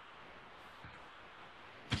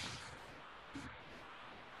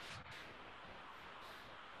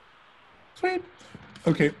 Sweet.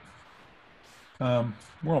 Okay.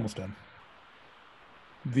 We're almost done.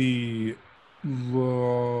 The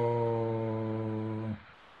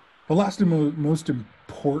last and most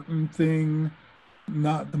important thing,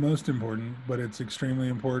 not the most important, but it's extremely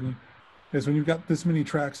important, is when you've got this many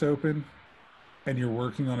tracks open and you're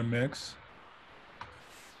working on a mix,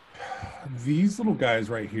 these little guys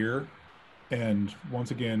right here, and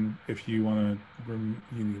once again, if you want to,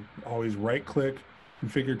 you always right click,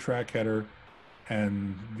 configure track header,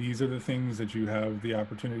 and these are the things that you have the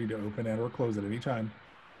opportunity to open and or close at any time.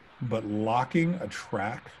 But locking a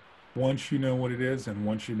track, once you know what it is and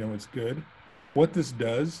once you know it's good, what this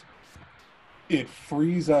does, it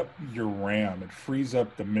frees up your RAM, it frees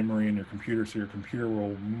up the memory in your computer, so your computer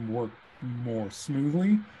will work more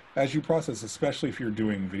smoothly as you process, especially if you're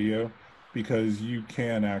doing video, because you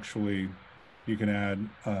can add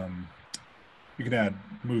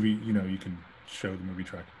movie, you can show the movie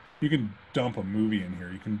track. You can dump a movie in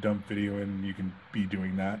here, you can dump video in, and you can be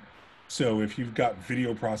doing that. So if you've got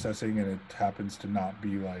video processing and it happens to not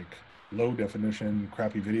be like low definition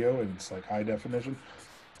crappy video and it's like high definition,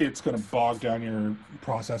 it's going to bog down your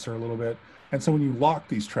processor a little bit. And so when you lock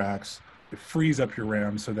these tracks, it frees up your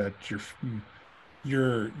RAM so that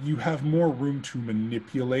you have more room to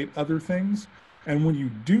manipulate other things. And when you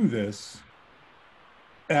do this,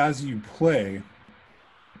 as you play,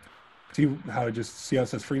 see how it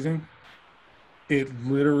says freezing? It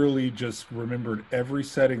literally just remembered every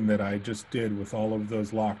setting that I just did with all of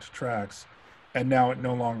those locked tracks. And now it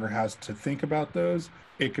no longer has to think about those.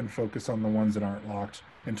 It can focus on the ones that aren't locked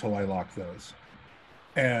until I lock those.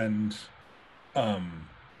 And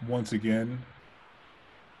once again,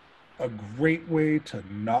 a great way to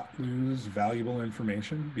not lose valuable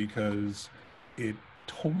information, because it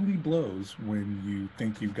totally blows when you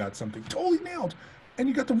think you've got something totally nailed and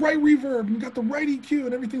you got the right reverb, and you got the right EQ,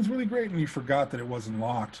 and everything's really great, and you forgot that it wasn't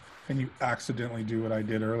locked, and you accidentally do what I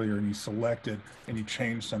did earlier, and you select it, and you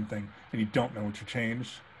change something, and you don't know what you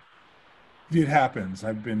changed. It happens.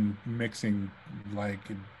 I've been mixing like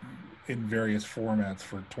in various formats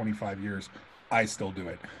for 25 years. I still do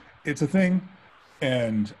it. It's a thing.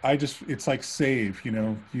 And I just, it's like save,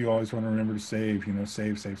 you always want to remember to save,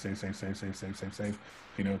 save,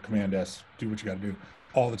 Command S, do what you got to do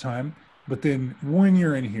all the time. But then when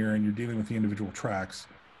you're in here and you're dealing with the individual tracks,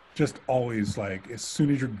 just always like, as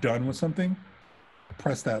soon as you're done with something,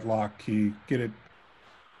 press that lock key, get it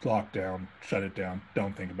locked down, shut it down.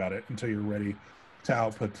 Don't think about it until you're ready to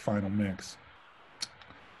output the final mix.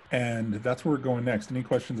 And that's where we're going next. Any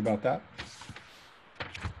questions about that?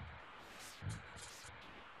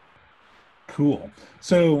 Cool.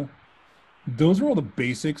 So those are all the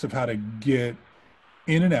basics of how to get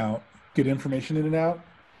in and out, get information in and out,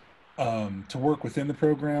 to work within the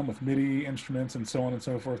program with MIDI instruments and so on and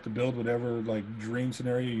so forth to build whatever like dream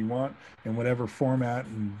scenario you want in whatever format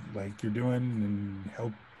and like you're doing and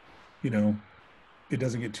help, you know, it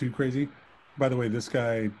doesn't get too crazy. By the way, this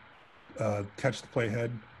guy, catch the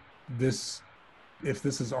playhead. This, if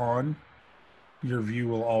this is on, your view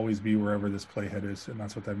will always be wherever this playhead is, and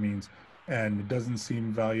that's what that means. And it doesn't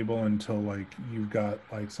seem valuable until like you've got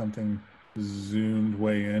like something zoomed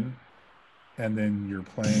way in, and then you're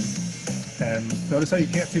playing. And notice how you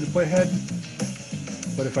can't see the playhead,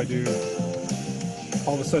 but if I do,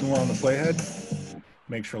 all of a sudden we're on the playhead.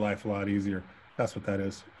 Makes your life a lot easier. That's what that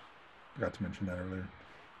is. Forgot to mention that earlier.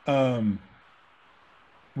 Um,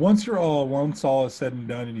 once all is said and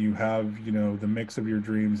done, and you have the mix of your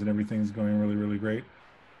dreams and everything's going really really great,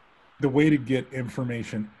 the way to get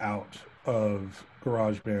information out of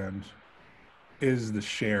GarageBand is the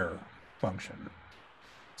share function.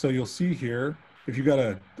 So you'll see here, if you got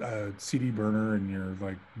a CD burner and you're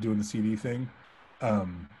like doing the CD thing,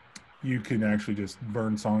 um, you can actually just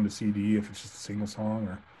burn song to CD if it's just a single song,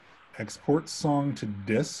 or export song to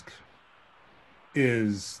disk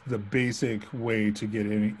is the basic way to get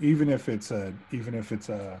in. Even if it's a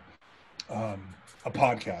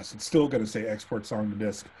podcast, it's still going to say export song to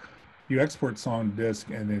disk. You export song to disk,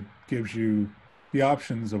 and it gives you the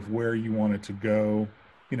options of where you want it to go.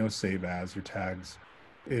 Save as your tags.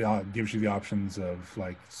 It gives you the options of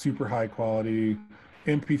like super high quality,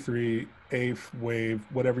 MP3, AF, WAV,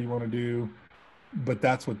 whatever you want to do. But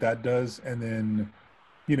that's what that does. And then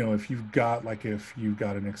if you've got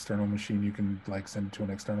an external machine, you can like send it to an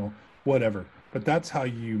external, whatever. But that's how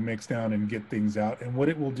you mix down and get things out. And what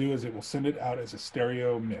it will do is it will send it out as a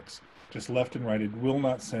stereo mix, just left and right. It will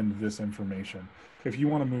not send this information. If you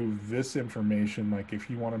want to move this information, like if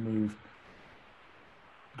you want to move,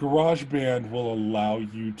 GarageBand will allow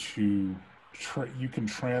you to, you can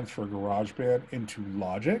transfer GarageBand into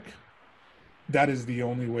Logic. That is the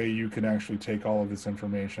only way you can actually take all of this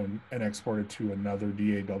information and export it to another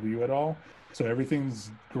DAW at all. So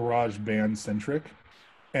everything's GarageBand centric.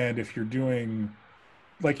 And if you're doing,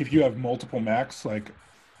 like if you have multiple Macs, like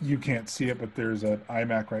you can't see it, but there's an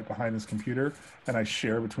iMac right behind this computer, and I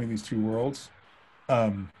share between these two worlds.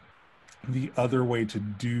 The other way to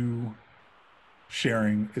do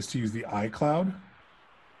sharing is to use the iCloud.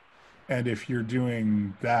 And if you're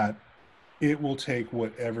doing that, it will take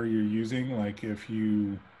whatever you're using. Like if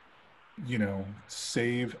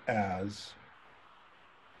save as,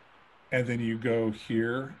 and then you go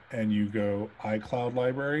here and you go iCloud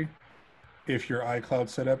library. If your iCloud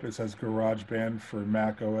setup, it says GarageBand for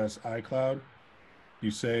Mac OS iCloud.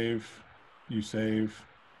 You save,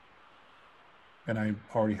 and I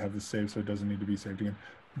already have this saved, so it doesn't need to be saved again.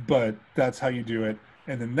 But that's how you do it.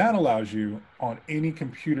 And then that allows you on any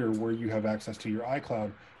computer where you have access to your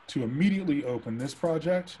iCloud to immediately open this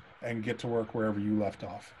project and get to work wherever you left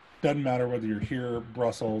off. Doesn't matter whether you're here,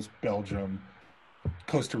 Brussels, Belgium,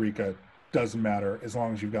 Costa Rica, doesn't matter. As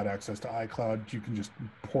long as you've got access to iCloud, you can just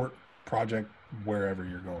port project wherever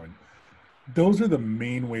you're going. Those are the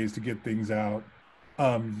main ways to get things out.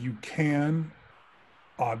 You can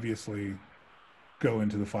obviously go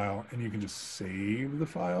into the file and you can just save the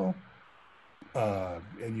file,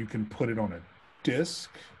 and you can put it on a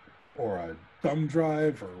disk or a thumb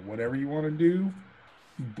drive or whatever you want to do.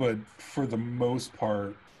 But for the most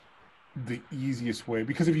part, the easiest way,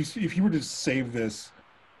 because if you were to save this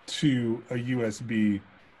to a USB,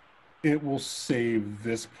 it will save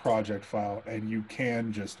this project file, and you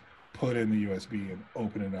can just put in the USB and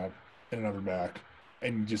open it up in another Mac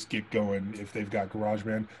and just get going if they've got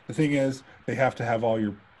GarageBand. The thing is, they have to have all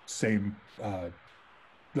your same,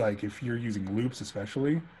 like if you're using loops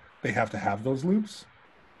especially, they have to have those loops.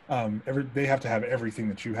 They have to have everything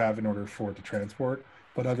that you have in order for it to transport.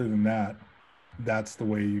 But other than that, that's the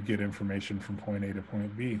way you get information from point A to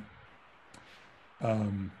point B.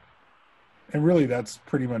 Um, and really, that's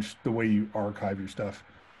pretty much the way you archive your stuff.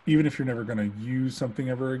 Even if you're never going to use something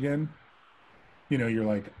ever again, you're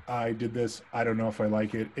like, I did this. I don't know if I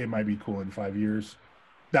like it. It might be cool in 5 years.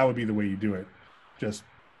 That would be the way you do it. Just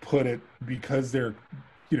put it because they're,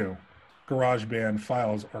 you know, GarageBand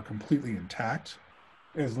files are completely intact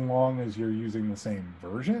as long as you're using the same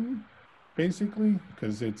version, basically,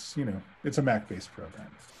 because it's a Mac based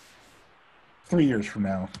program. 3 years from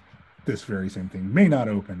now, this very same thing may not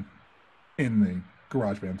open in the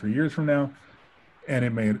GarageBand 3 years from now, and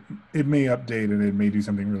it may update and it may do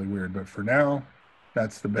something really weird. But for now,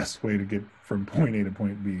 that's the best way to get from point A to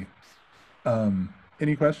point B.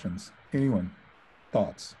 Any questions? Anyone?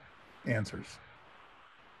 Thoughts? Answers?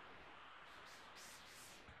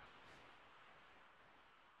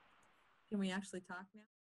 Can we actually talk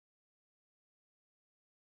now?